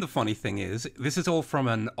 But then the funny thing is, this is all from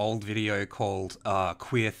an old video called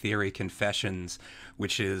Queer Theory Confessions,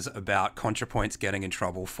 which is about Contrapoints getting in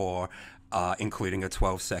trouble for including a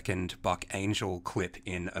 12-second Buck Angel clip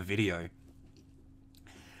in a video.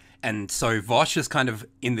 And so Vaush is kind of,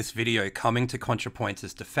 in this video, coming to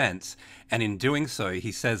Contrapoints' defense, and in doing so,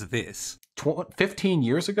 he says this. 15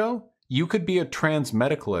 years ago, you could be a trans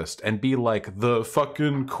medicalist and be like the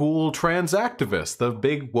fucking cool trans activist, the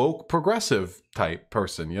big woke progressive type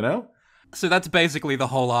person, you know? So that's basically the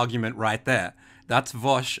whole argument right there. That's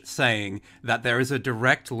Vaush saying that there is a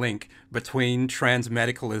direct link between trans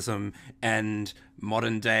medicalism and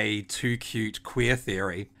modern day too cute queer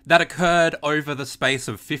theory that occurred over the space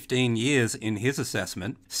of 15 years in his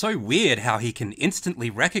assessment. So weird how he can instantly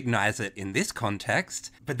recognize it in this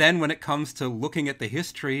context, but then when it comes to looking at the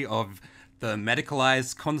history of the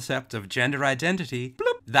medicalized concept of gender identity,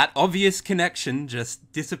 bloop, that obvious connection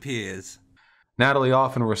just disappears. Natalie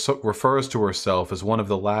often refers to herself as one of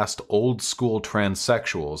the last old-school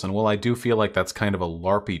transsexuals, and while I do feel like that's kind of a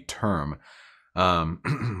LARPy term,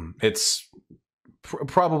 it's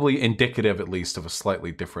probably indicative, at least, of a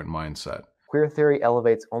slightly different mindset. Queer theory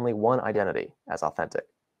elevates only one identity as authentic,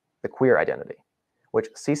 the queer identity, which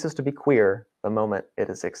ceases to be queer the moment it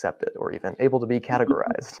is accepted or even able to be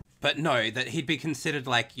categorized. But no, that he'd be considered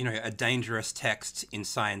like, you know, a dangerous text in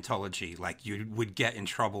Scientology, like you would get in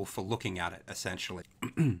trouble for looking at it, essentially.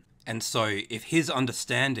 And so if his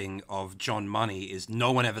understanding of John Money is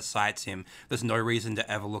no one ever cites him, there's no reason to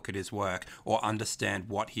ever look at his work or understand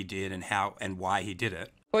what he did and how and why he did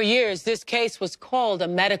it. For years, this case was called a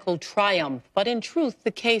medical triumph, but in truth,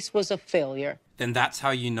 the case was a failure. Then that's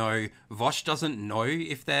how you know Vaush doesn't know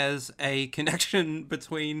if there's a connection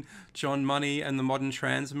between John Money and the modern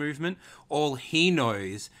trans movement. All he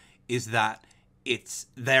knows is that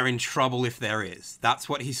they're in trouble if there is. That's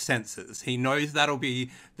what he senses. He knows that'll be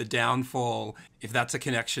the downfall if that's a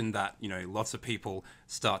connection that, you know, lots of people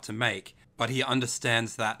start to make. But he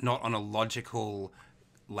understands that not on a logical,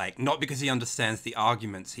 like, not because he understands the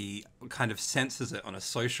arguments, he kind of senses it on a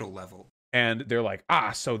social level. And they're like,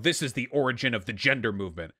 so this is the origin of the gender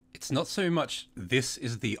movement. It's not so much this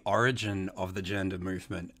is the origin of the gender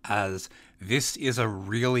movement as this is a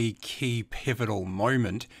really key pivotal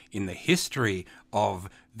moment in the history of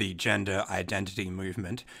the gender identity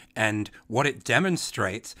movement. And what it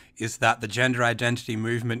demonstrates is that the gender identity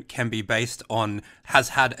movement can be based on, has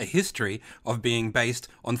had a history of being based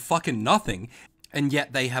on fucking nothing. And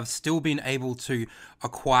yet they have still been able to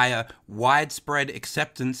acquire widespread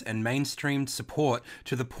acceptance and mainstream support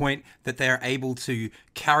to the point that they're able to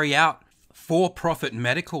carry out for-profit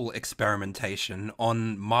medical experimentation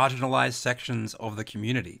on marginalized sections of the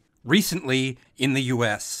community. Recently, in the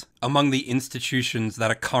US, among the institutions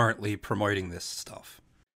that are currently promoting this stuff.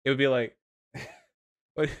 It would be like,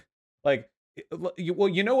 well,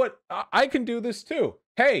 you know what? I can do this too.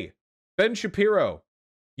 Hey, Ben Shapiro.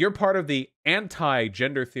 You're part of the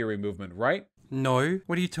anti-gender theory movement, right? No,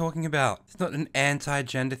 what are you talking about? It's not an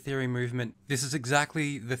anti-gender theory movement. This is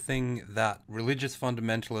exactly the thing that religious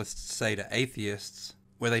fundamentalists say to atheists,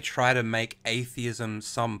 where they try to make atheism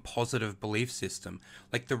some positive belief system.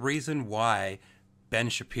 Like the reason why Ben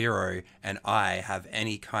Shapiro and I have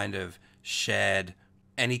any kind of shared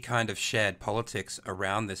politics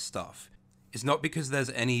around this stuff is not because there's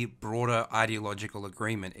any broader ideological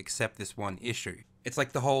agreement except this one issue. It's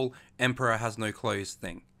like the whole emperor has no clothes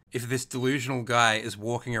thing. If this delusional guy is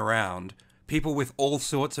walking around, people with all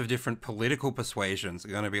sorts of different political persuasions are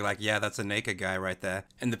going to be like, yeah, that's a naked guy right there.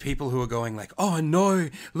 And the people who are going like, oh no,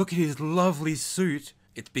 look at his lovely suit.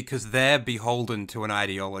 It's because they're beholden to an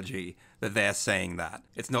ideology that they're saying that.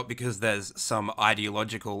 It's not because there's some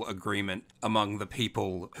ideological agreement among the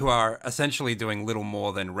people who are essentially doing little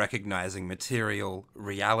more than recognizing material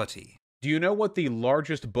reality. Do you know what the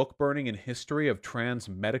largest book burning in history of trans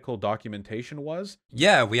medical documentation was?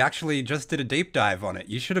 Yeah, we actually just did a deep dive on it.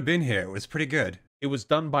 You should have been here. It was pretty good. It was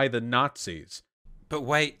done by the Nazis. But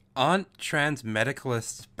wait, aren't trans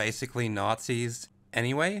medicalists basically Nazis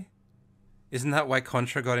anyway? Isn't that why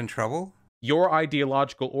Contra got in trouble? Your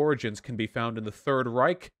ideological origins can be found in the Third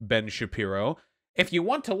Reich, Ben Shapiro. If you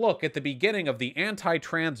want to look at the beginning of the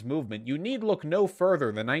anti-trans movement, you need look no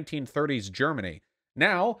further than 1930s Germany.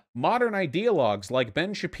 Now, modern ideologues like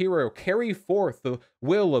Ben Shapiro carry forth the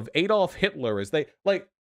will of Adolf Hitler as they, like,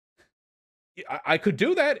 I could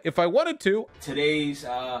do that if I wanted to. Today's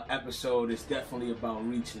episode is definitely about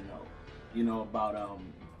reaching, though. You know, about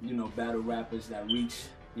battle rappers that reach,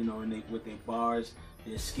 with their bars,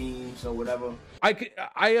 their schemes or whatever. I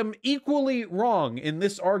am equally wrong in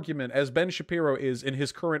this argument as Ben Shapiro is in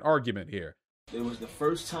his current argument here. It was the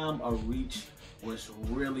first time a reach was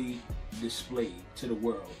really displayed to the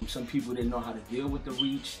world. Some people didn't know how to deal with the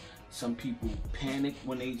reach. Some people panicked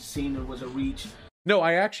when they seen it was a reach. No,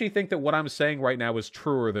 I actually think that what I'm saying right now is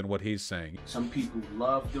truer than what he's saying. Some people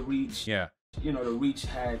loved the reach. Yeah. The reach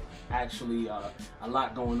had actually a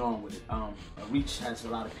lot going on with it. A reach has a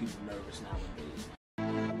lot of people nervous nowadays.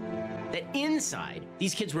 That inside,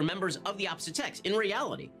 these kids were members of the opposite sex in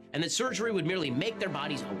reality, and that surgery would merely make their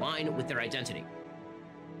bodies align with their identity.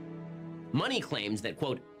 Money claims that,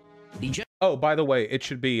 quote, oh, by the way, it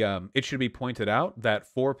should be pointed out that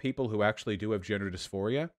for people who actually do have gender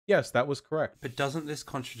dysphoria, yes, that was correct. But doesn't this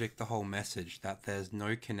contradict the whole message that there's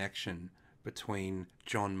no connection between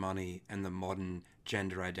John Money and the modern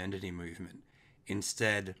gender identity movement?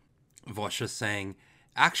 Instead, Vaush is saying,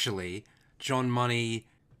 actually, John Money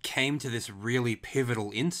came to this really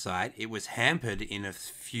pivotal insight. It was hampered in a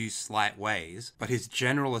few slight ways, but his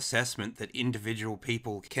general assessment that individual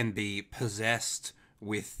people can be possessed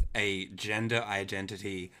with a gender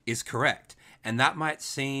identity is correct. And that might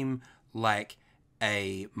seem like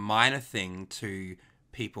a minor thing to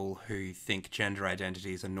people who think gender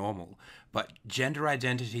identities are normal, but gender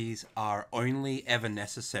identities are only ever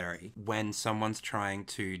necessary when someone's trying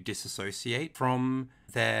to disassociate from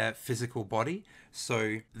their physical body.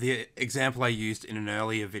 So the example I used in an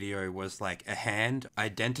earlier video was like a hand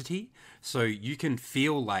identity. So you can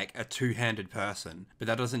feel like a two-handed person, but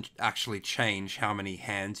that doesn't actually change how many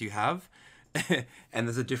hands you have. And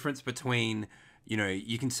there's a difference between,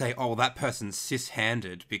 you can say, oh, well, that person's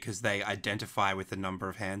cis-handed because they identify with the number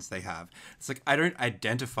of hands they have. It's like, I don't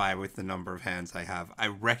identify with the number of hands I have. I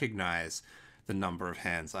recognize the number of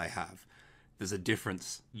hands I have. There's a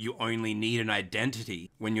difference. You only need an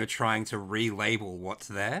identity when you're trying to relabel what's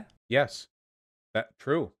there. Yes, that's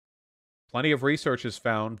true. Plenty of research has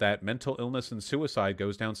found that mental illness and suicide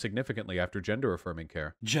goes down significantly after gender-affirming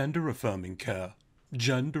care. Gender-affirming care.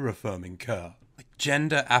 Gender-affirming care. Like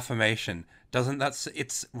gender affirmation.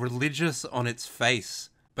 It's religious on its face.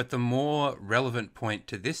 But the more relevant point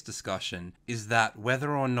to this discussion is that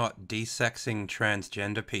whether or not desexing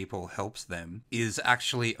transgender people helps them is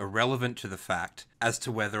actually irrelevant to the fact as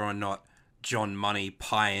to whether or not John Money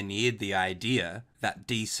pioneered the idea that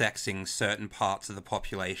desexing certain parts of the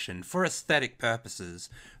population for aesthetic purposes,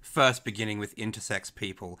 first beginning with intersex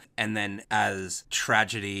people, and then as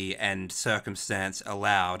tragedy and circumstance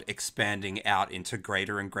allowed, expanding out into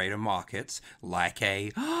greater and greater markets, like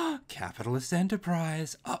a capitalist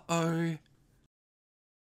enterprise. Uh-oh.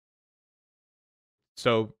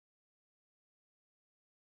 So,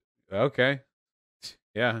 okay.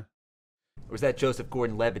 Yeah. Or was that Joseph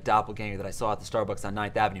Gordon-Levitt doppelganger that I saw at the Starbucks on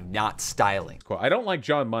 9th Avenue not styling? Cool. I don't like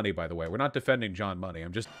John Money, by the way. We're not defending John Money.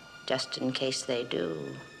 I'm just in case they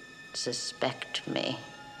do suspect me.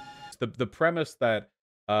 The premise that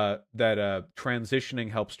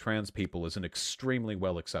transitioning helps trans people is an extremely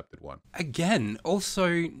well accepted one. Again,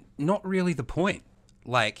 also not really the point.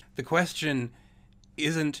 Like, the question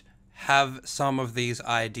isn't have some of these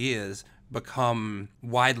ideas become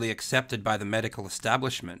widely accepted by the medical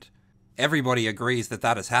establishment. Everybody agrees that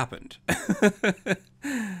that has happened.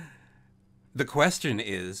 The question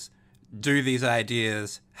is, do these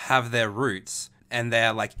ideas have their roots and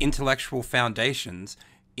their like intellectual foundations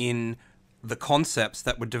in the concepts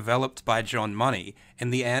that were developed by John Money?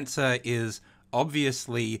 And the answer is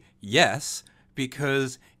obviously yes,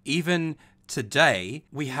 because even today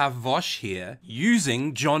we have Vaush here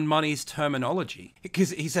using John Money's terminology.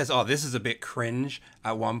 Because he says, oh, this is a bit cringe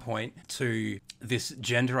at one point to this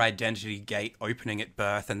gender identity gate opening at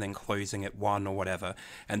birth and then closing at 1 or whatever.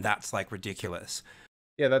 And that's like ridiculous.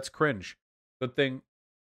 Yeah, that's cringe. Good thing.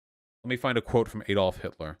 Let me find a quote from Adolf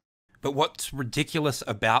Hitler. But what's ridiculous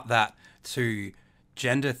about that to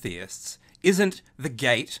gender theists isn't the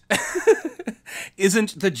gate,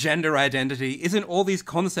 isn't the gender identity, isn't all these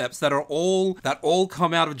concepts that all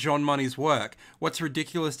come out of John Money's work. What's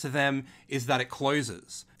ridiculous to them is that it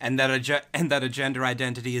closes and that a gender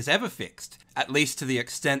identity is ever fixed, at least to the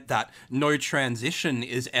extent that no transition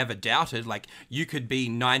is ever doubted. Like, you could be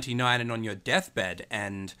 99 and on your deathbed,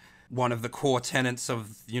 and one of the core tenets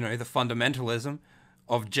of, the fundamentalism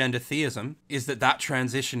of gender theism is that that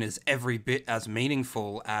transition is every bit as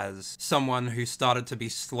meaningful as someone who started to be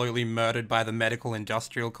slowly murdered by the medical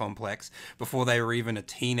industrial complex before they were even a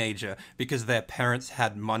teenager because their parents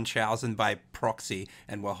had Munchausen by proxy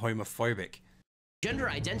and were homophobic. Gender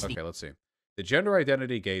identity. Okay, let's see. The gender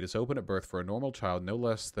identity gate is open at birth for a normal child, no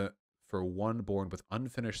less than for one born with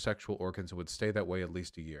unfinished sexual organs and would stay that way at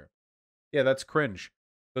least a year. Yeah, that's cringe.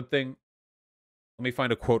 Good thing. Let me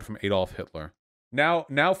find a quote from Adolf Hitler.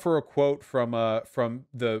 Now for a quote from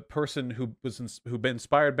the person who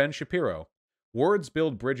inspired Ben Shapiro. Words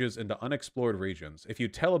build bridges into unexplored regions. If you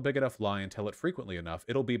tell a big enough lie and tell it frequently enough,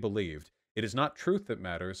 it'll be believed. It is not truth that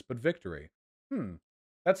matters, but victory.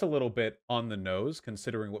 That's a little bit on the nose,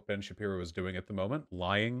 considering what Ben Shapiro is doing at the moment.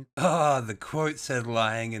 Lying. The quote said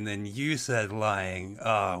lying, and then you said lying.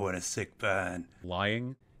 What a sick burn.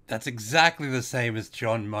 Lying. That's exactly the same as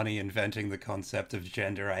John Money inventing the concept of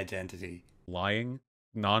gender identity. Lying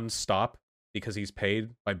non-stop because he's paid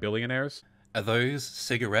by billionaires. Are those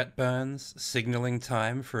cigarette burns signaling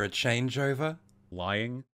time for a changeover?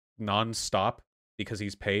 Lying non-stop because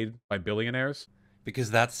he's paid by billionaires.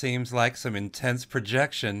 Because that seems like some intense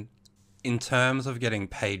projection. In terms of getting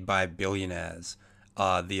paid by billionaires,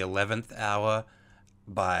 the 11th Hour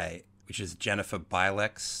which is Jennifer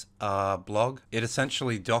Bilek's blog, it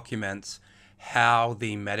essentially documents how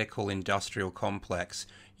the medical industrial complex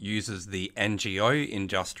uses the NGO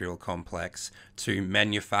industrial complex to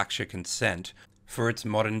manufacture consent for its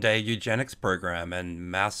modern-day eugenics program and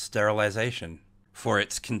mass sterilization, for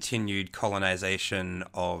its continued colonization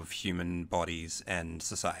of human bodies and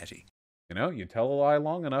society. You know, you tell a lie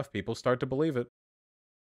long enough, people start to believe it.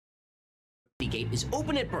 The gate is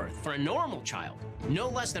open at birth for a normal child, no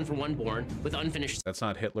less than for one born with unfinished. That's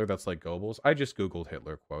not Hitler, that's like Goebbels. I just Googled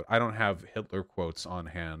Hitler quote. I don't have Hitler quotes on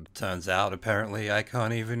hand. Turns out, apparently, I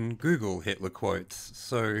can't even Google Hitler quotes.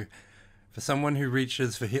 So, for someone who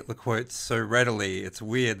reaches for Hitler quotes so readily, it's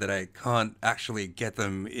weird that I can't actually get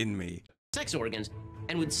them in me. Sex organs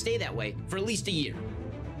and would stay that way for at least a year.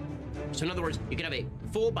 So in other words, you could have a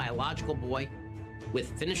full biological boy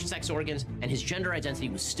with finished sex organs and his gender identity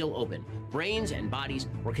was still open. Brains and bodies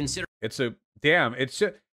were considered.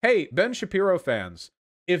 Hey, Ben Shapiro fans,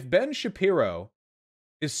 if Ben Shapiro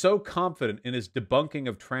is so confident in his debunking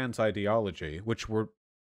of trans ideology, which we're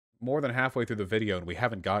more than halfway through the video and we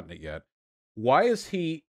haven't gotten it yet, why is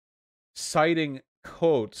he citing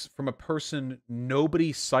quotes from a person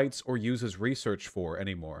nobody cites or uses research for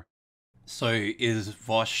anymore? So is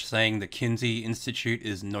Vaush saying the Kinsey Institute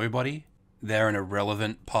is nobody? They're an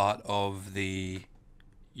irrelevant part of the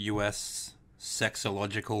US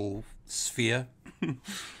sexological sphere?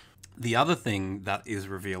 The other thing that is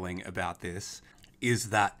revealing about this is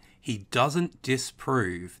that he doesn't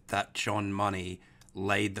disprove that John Money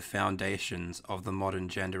laid the foundations of the modern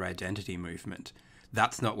gender identity movement.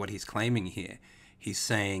 That's not what he's claiming here. He's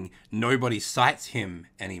saying nobody cites him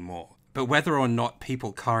anymore. But whether or not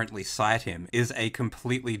people currently cite him is a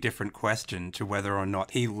completely different question to whether or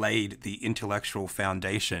not he laid the intellectual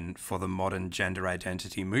foundation for the modern gender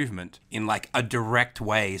identity movement in like a direct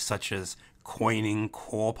way, such as coining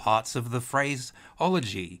core parts of the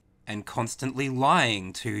phraseology and constantly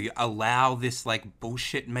lying to allow this like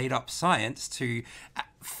bullshit made up science to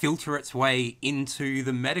filter its way into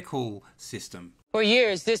the medical system. For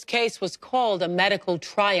years, this case was called a medical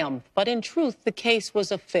triumph, but in truth, the case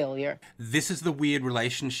was a failure. This is the weird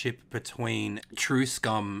relationship between true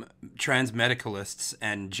scum, trans medicalists,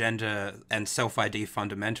 and gender and self-ID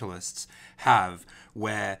fundamentalists have,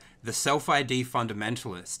 where the self-ID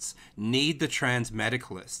fundamentalists need the trans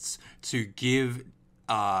medicalists to give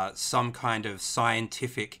some kind of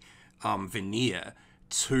scientific veneer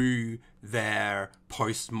to their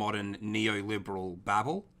postmodern neoliberal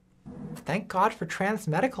babble. Thank God for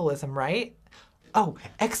transmedicalism, right? Oh,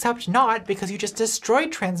 except not, because you just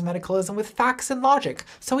destroyed transmedicalism with facts and logic,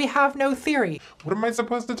 so we have no theory. What am I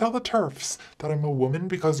supposed to tell the TERFs? That I'm a woman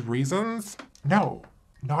because reasons? No,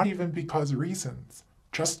 not even because reasons.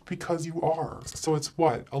 Just because you are. So it's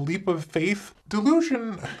what? A leap of faith?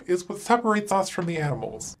 Delusion is what separates us from the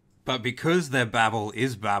animals. But because their babble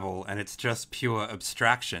is babble and it's just pure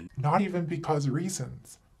abstraction. Not even because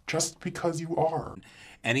reasons. Just because you are.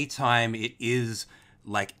 Anytime it is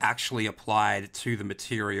like actually applied to the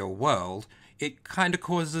material world, it kind of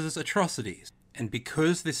causes atrocities. And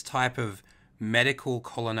because this type of medical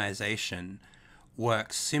colonization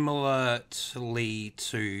works similarly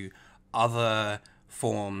to other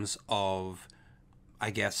forms of,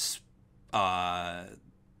 I guess,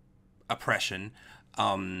 oppression,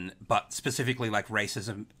 but specifically like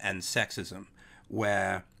racism and sexism,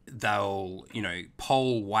 where they'll,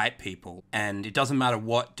 poll white people, and it doesn't matter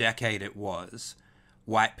what decade it was,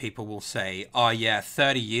 white people will say, oh yeah,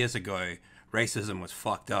 30 years ago, racism was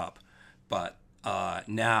fucked up, but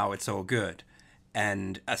now it's all good.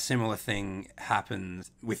 And a similar thing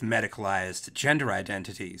happens with medicalized gender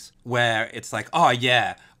identities, where it's like, oh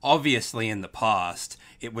yeah, obviously in the past,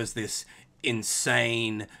 it was this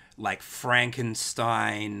insane, like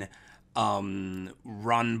Frankenstein,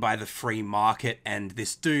 run by the free market, and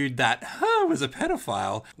this dude that was a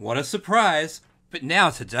pedophile. What a surprise. But now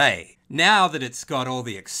today, now that it's got all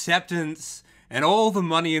the acceptance and all the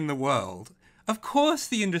money in the world, of course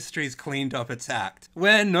the industry's cleaned up its act.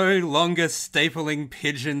 We're no longer stapling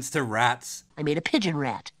pigeons to rats. I made a pigeon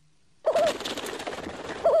rat.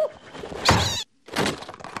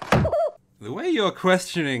 The way you're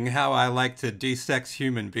questioning how I like to desex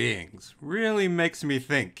human beings really makes me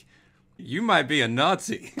think you might be a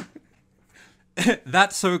Nazi.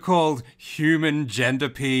 That so-called human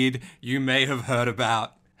genderpede you may have heard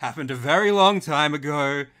about happened a very long time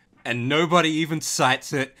ago, and nobody even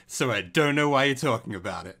cites it, so I don't know why you're talking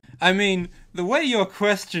about it. I mean, the way you're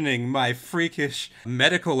questioning my freakish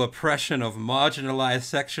medical oppression of marginalized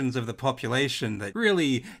sections of the population that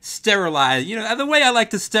really sterilize, the way I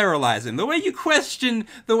like to sterilize him, the way you question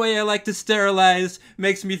the way I like to sterilize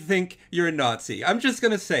makes me think you're a Nazi. I'm just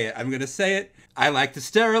gonna say it. I'm gonna say it. I like to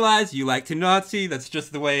sterilize, you like to Nazi, that's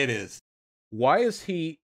just the way it is. Why is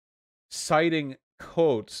he citing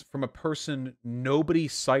quotes from a person nobody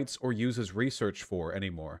cites or uses research for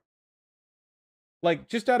anymore? Like,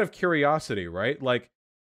 just out of curiosity, right? Like,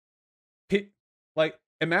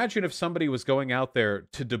 imagine if somebody was going out there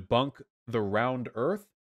to debunk the round earth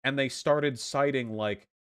and they started citing, like,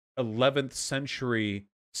 11th century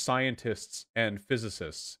scientists and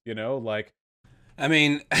physicists, I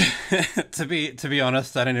mean, to be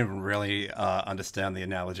honest, I don't even really understand the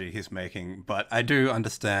analogy he's making, but I do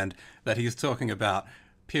understand that he's talking about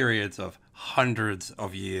periods of hundreds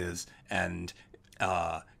of years and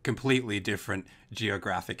completely different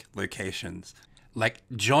geographic locations. Like,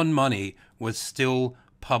 John Money was still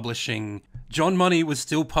publishing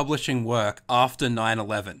work after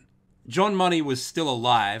 9/11. John Money was still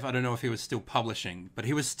alive. I don't know if he was still publishing, but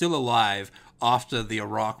he was still alive after the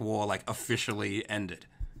Iraq War, officially ended.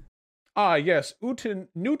 Ah, yes. Newton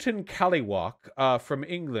Callywalk from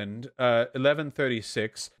England,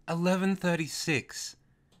 1136. 1136.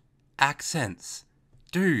 Accents.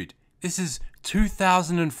 Dude, this is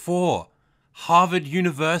 2004. Harvard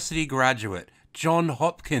University graduate, John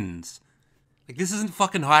Hopkins. This isn't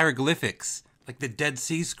fucking hieroglyphics. Like the Dead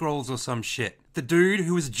Sea Scrolls or some shit. The dude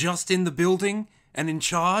who was just in the building and in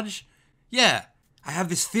charge? Yeah, I have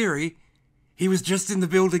this theory. He was just in the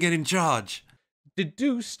building and in charge.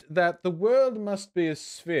 Deduced that the world must be a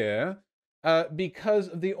sphere because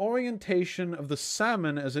of the orientation of the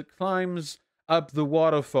salmon as it climbs up the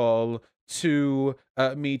waterfall to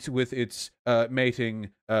meet with its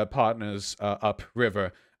mating partners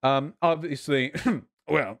upriver. Obviously,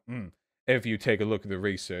 if you take a look at the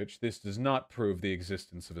research, this does not prove the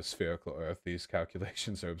existence of a spherical Earth. These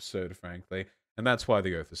calculations are absurd, frankly, and that's why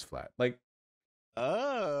the Earth is flat.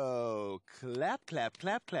 Oh, clap, clap,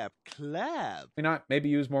 clap, clap, clap. Maybe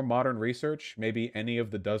use more modern research? Maybe any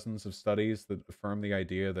of the dozens of studies that affirm the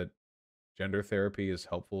idea that gender therapy is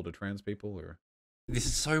helpful to trans people? Or this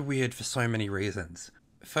is so weird for so many reasons.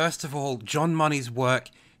 First of all, John Money's work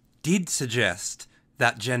did suggest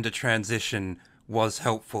that gender transition was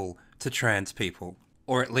helpful to trans people.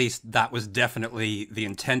 Or at least that was definitely the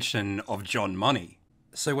intention of John Money.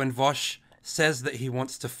 So when Vaush says that he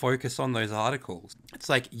wants to focus on those articles, it's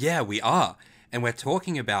like, yeah, we are. And we're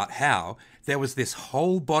talking about how there was this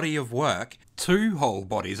whole body of work, 2 whole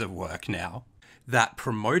bodies of work now, that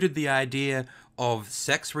promoted the idea of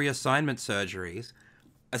sex reassignment surgeries,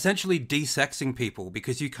 essentially desexing people,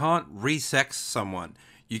 because you can't resex someone.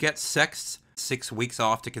 You get sexed 6 weeks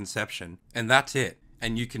after conception, and that's it.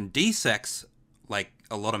 And you can desex, like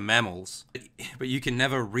a lot of mammals, but you can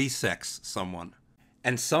never resex someone.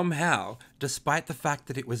 And somehow, despite the fact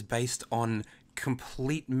that it was based on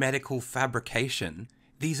complete medical fabrication,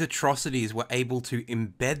 these atrocities were able to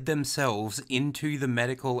embed themselves into the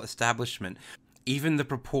medical establishment. Even the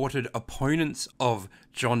purported opponents of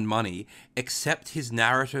John Money accept his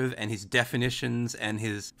narrative and his definitions and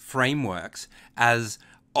his frameworks as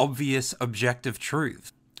obvious objective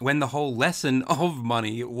truths, when the whole lesson of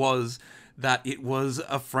Money was that it was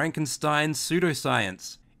a Frankenstein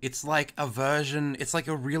pseudoscience. It's like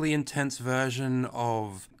a really intense version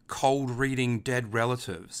of cold reading dead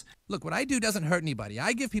relatives. Look, what I do doesn't hurt anybody.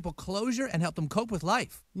 I give people closure and help them cope with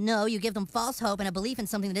life. No, you give them false hope and a belief in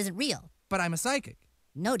something that isn't real. But I'm a psychic.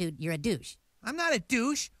 No, dude, you're a douche. I'm not a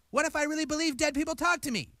douche. What if I really believe dead people talk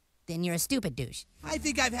to me? Then you're a stupid douche. I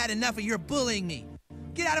think I've had enough of your bullying me.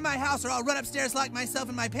 Get out of my house or I'll run upstairs, lock myself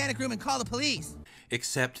in my panic room, and call the police.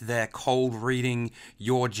 Except they're cold reading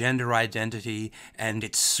your gender identity, and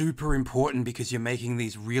it's super important because you're making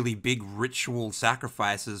these really big ritual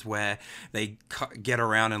sacrifices where they get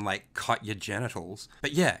around and like cut your genitals.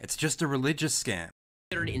 But yeah, it's just a religious scam.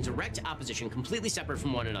 In direct opposition, completely separate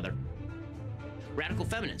from one another. Radical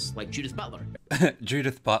feminists like Judith Butler.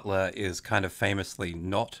 Judith Butler is kind of famously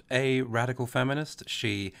not a radical feminist.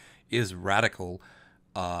 She is radical,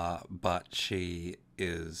 but she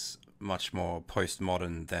is much more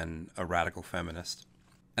postmodern than a radical feminist.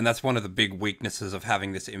 And that's one of the big weaknesses of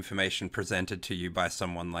having this information presented to you by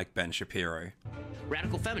someone like Ben Shapiro.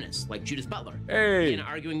 Radical feminists like Judith Butler. Hey! Again,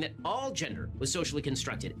 arguing that all gender was socially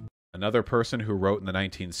constructed. Another person who wrote in the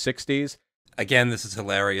 1960s. Again, this is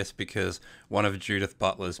hilarious because one of Judith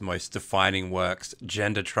Butler's most defining works,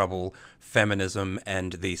 Gender Trouble, Feminism,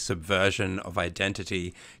 and the Subversion of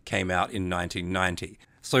Identity, came out in 1990.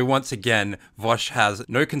 So once again, Vaush has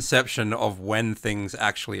no conception of when things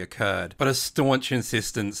actually occurred, but a staunch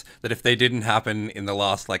insistence that if they didn't happen in the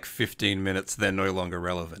last, 15 minutes, they're no longer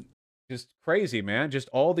relevant. Just crazy, man. Just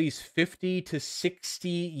all these 50 to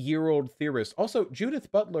 60-year-old theorists. Also,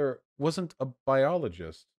 Judith Butler wasn't a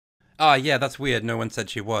biologist. Ah, yeah, that's weird. No one said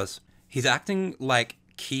she was. He's acting like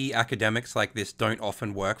key academics like this don't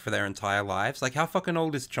often work for their entire lives. Like, how fucking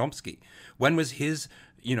old is Chomsky? When was his,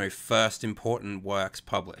 first important works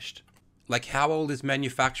published? Like, how old is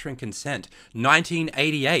Manufacturing Consent?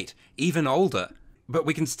 1988, even older. But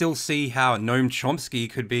we can still see how Noam Chomsky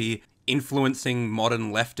could be influencing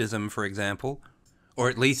modern leftism, for example, or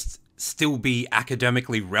at least still be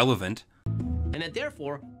academically relevant. And that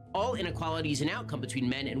therefore, all inequalities in outcome between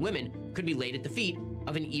men and women could be laid at the feet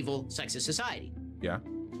of an evil, sexist society. Yeah.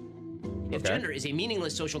 If gender is a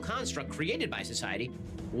meaningless social construct created by society,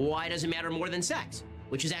 why does it matter more than sex?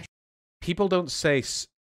 Which is actually... People don't say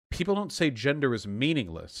gender is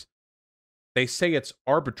meaningless. They say it's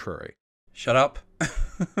arbitrary. Shut up.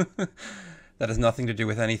 That has nothing to do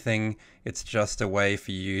with anything. It's just a way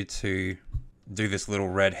for you to do this little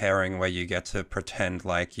red herring where you get to pretend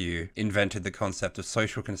like you invented the concept of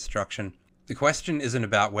social construction. The question isn't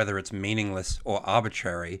about whether it's meaningless or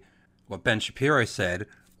arbitrary. What Ben Shapiro said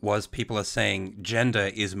was people are saying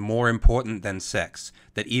gender is more important than sex,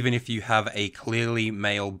 that even if you have a clearly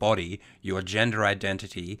male body, your gender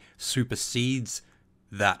identity supersedes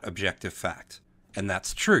that objective fact. And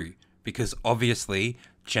that's true, because obviously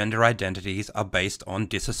gender identities are based on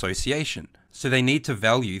disassociation. So they need to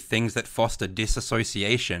value things that foster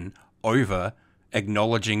disassociation over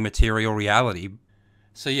acknowledging material reality.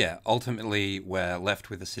 So yeah, ultimately we're left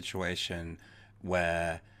with a situation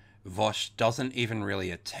where Vaush doesn't even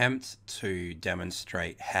really attempt to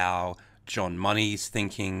demonstrate how John Money's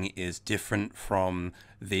thinking is different from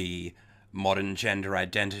the modern gender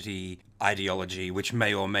identity ideology, which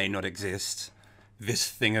may or may not exist. This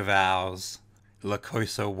thing of ours, La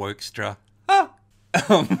Cosa Wokestra.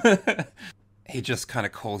 He just kind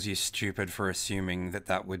of calls you stupid for assuming that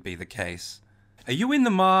that would be the case. Are you in the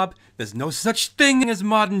mob? There's no such thing as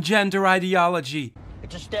modern gender ideology.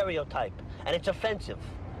 It's a stereotype, and it's offensive.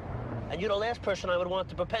 And you're the last person I would want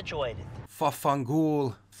to perpetuate it.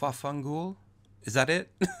 Fafangul. Fafangul? Is that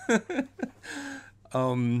it?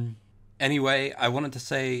 Anyway, I wanted to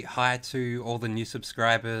say hi to all the new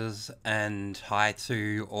subscribers and hi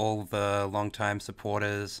to all the long-time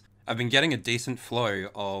supporters. I've been getting a decent flow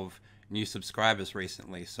of new subscribers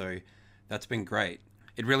recently, so that's been great.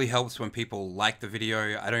 It really helps when people like the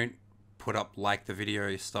video. I don't put up like the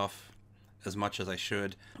video stuff as much as I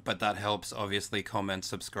should, but that helps. Obviously, comment,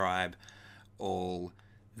 subscribe, all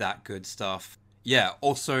that good stuff. Yeah,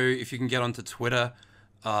 also, if you can get onto Twitter,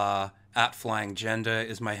 @FlyingGender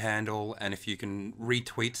is my handle, and if you can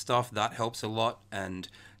retweet stuff, that helps a lot. And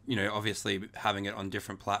obviously having it on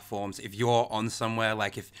different platforms. If you're on somewhere,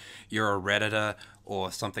 like if you're a Redditor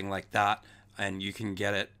or something like that, and you can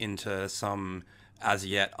get it into some as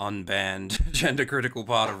yet unbanned gender critical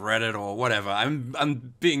part of Reddit or whatever.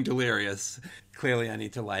 I'm being delirious. Clearly I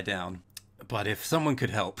need to lie down. But if someone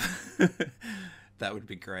could help, that would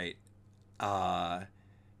be great.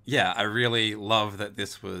 Yeah, I really love that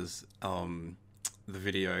this was the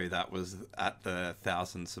video that was at the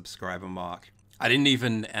 1,000 subscriber mark. I didn't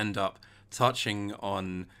even end up touching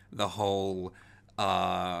on the whole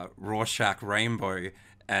Rorschach rainbow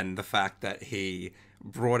and the fact that he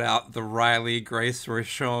brought out the Riley Grace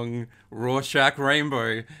Rochon Rorschach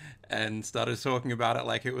rainbow and started talking about it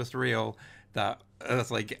like it was real. That was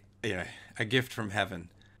like, a gift from heaven.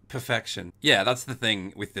 Perfection. Yeah, that's the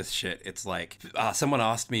thing with this shit. It's like, someone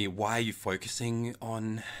asked me, why are you focusing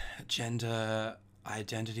on gender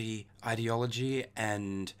identity ideology?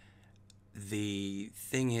 And the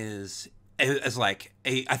thing is, it's like,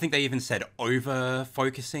 I think they even said over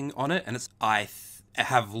focusing on it. And it's, I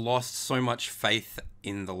have lost so much faith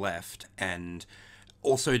in the left, and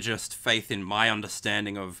also just faith in my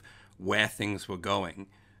understanding of where things were going,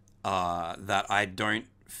 that I don't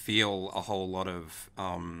feel a whole lot of,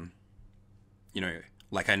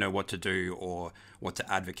 like I know what to do or what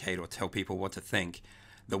to advocate or tell people what to think.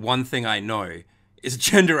 The one thing I know is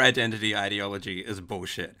gender identity ideology is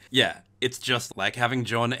bullshit. Yeah, it's just like having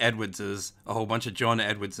John Edwardses, a whole bunch of John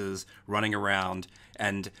Edwardses running around,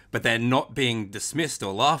 but they're not being dismissed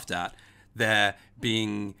or laughed at. They're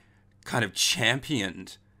being kind of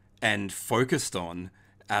championed and focused on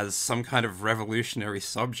as some kind of revolutionary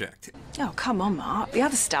subject. Oh, come on, Mark. The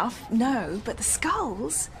other stuff, no, but the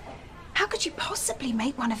skulls? How could you possibly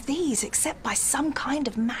make one of these except by some kind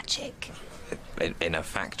of magic? In a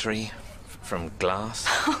factory? From glass?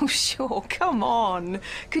 Oh, sure, come on.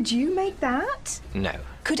 Could you make that? No.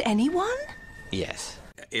 Could anyone? Yes.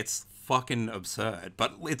 It's fucking absurd,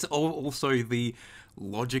 but it's also the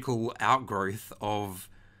logical outgrowth of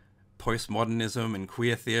postmodernism and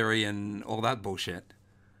queer theory and all that bullshit.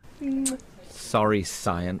 Sorry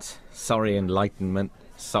science, sorry enlightenment,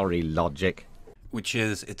 sorry logic. Which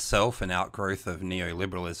is itself an outgrowth of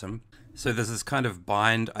neoliberalism. So there's this kind of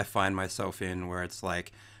bind I find myself in where it's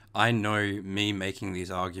like, I know me making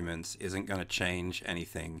these arguments isn't going to change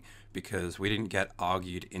anything because we didn't get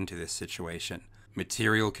argued into this situation.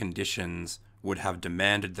 Material conditions would have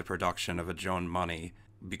demanded the production of a John Money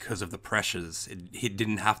because of the pressures. It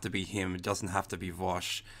didn't have to be him. It doesn't have to be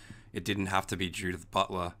Vaush. It didn't have to be Judith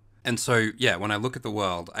Butler. And so, yeah, when I look at the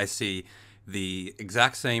world, I see the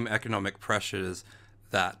exact same economic pressures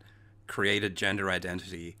that created gender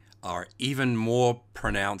identity are even more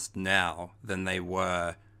pronounced now than they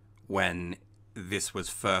were when this was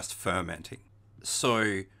first fermenting.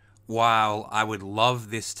 So while I would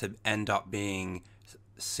love this to end up being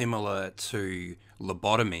similar to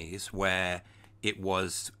lobotomies, where it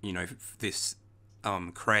was, this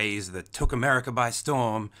craze that took America by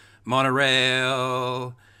storm,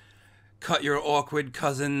 monorail, cut your awkward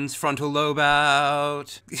cousin's frontal lobe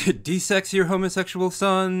out, desex your homosexual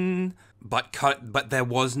son, but there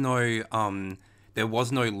was no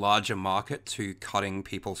larger market to cutting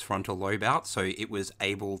people's frontal lobe out, so it was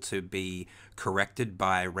able to be corrected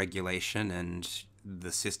by regulation and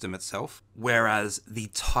the system itself. Whereas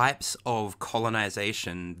the types of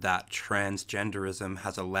colonization that transgenderism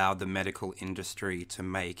has allowed the medical industry to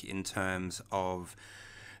make in terms of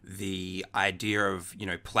the idea of,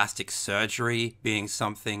 plastic surgery being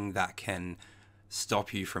something that can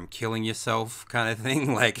stop you from killing yourself kind of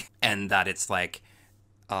thing, and that it's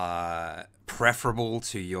preferable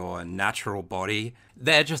to your natural body.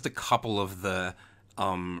 They're just a couple of the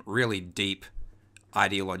really deep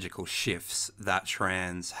ideological shifts that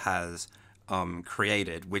trans has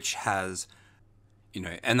created, which has,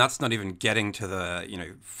 and that's not even getting to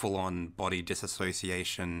the, full-on body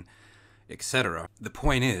disassociation, etc. The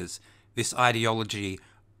point is, this ideology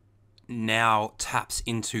now taps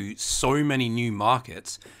into so many new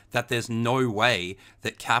markets that there's no way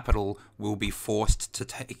that capital will be forced to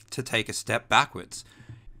take a step backwards.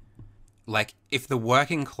 Like, if the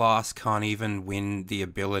working class can't even win the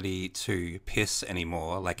ability to piss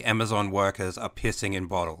anymore, like Amazon workers are pissing in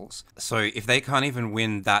bottles. So if they can't even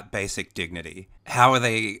win that basic dignity, how are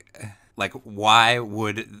they, why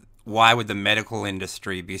would the medical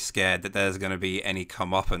industry be scared that there's going to be any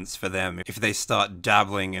comeuppance for them if they start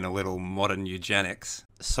dabbling in a little modern eugenics?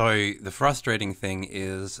 So the frustrating thing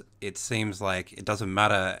is, it seems like it doesn't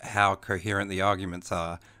matter how coherent the arguments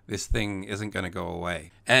are, this thing isn't going to go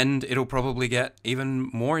away. And it'll probably get even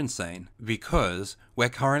more insane because we're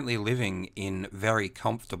currently living in very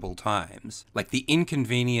comfortable times. Like, the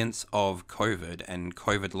inconvenience of COVID and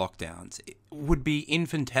COVID lockdowns would be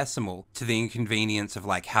infinitesimal to the inconvenience of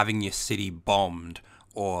having your city bombed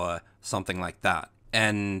or something like that.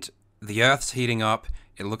 And the Earth's heating up.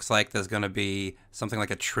 It looks like there's going to be something like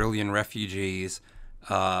 1 trillion refugees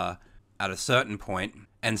at a certain point.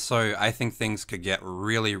 And so I think things could get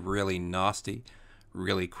really, really nasty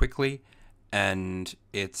really quickly. And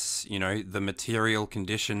it's, the material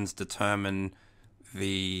conditions determine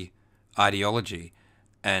the ideology.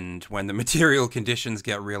 And when the material conditions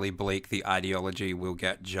get really bleak, the ideology will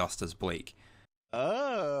get just as bleak.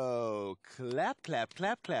 Oh, clap, clap,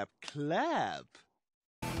 clap, clap, clap.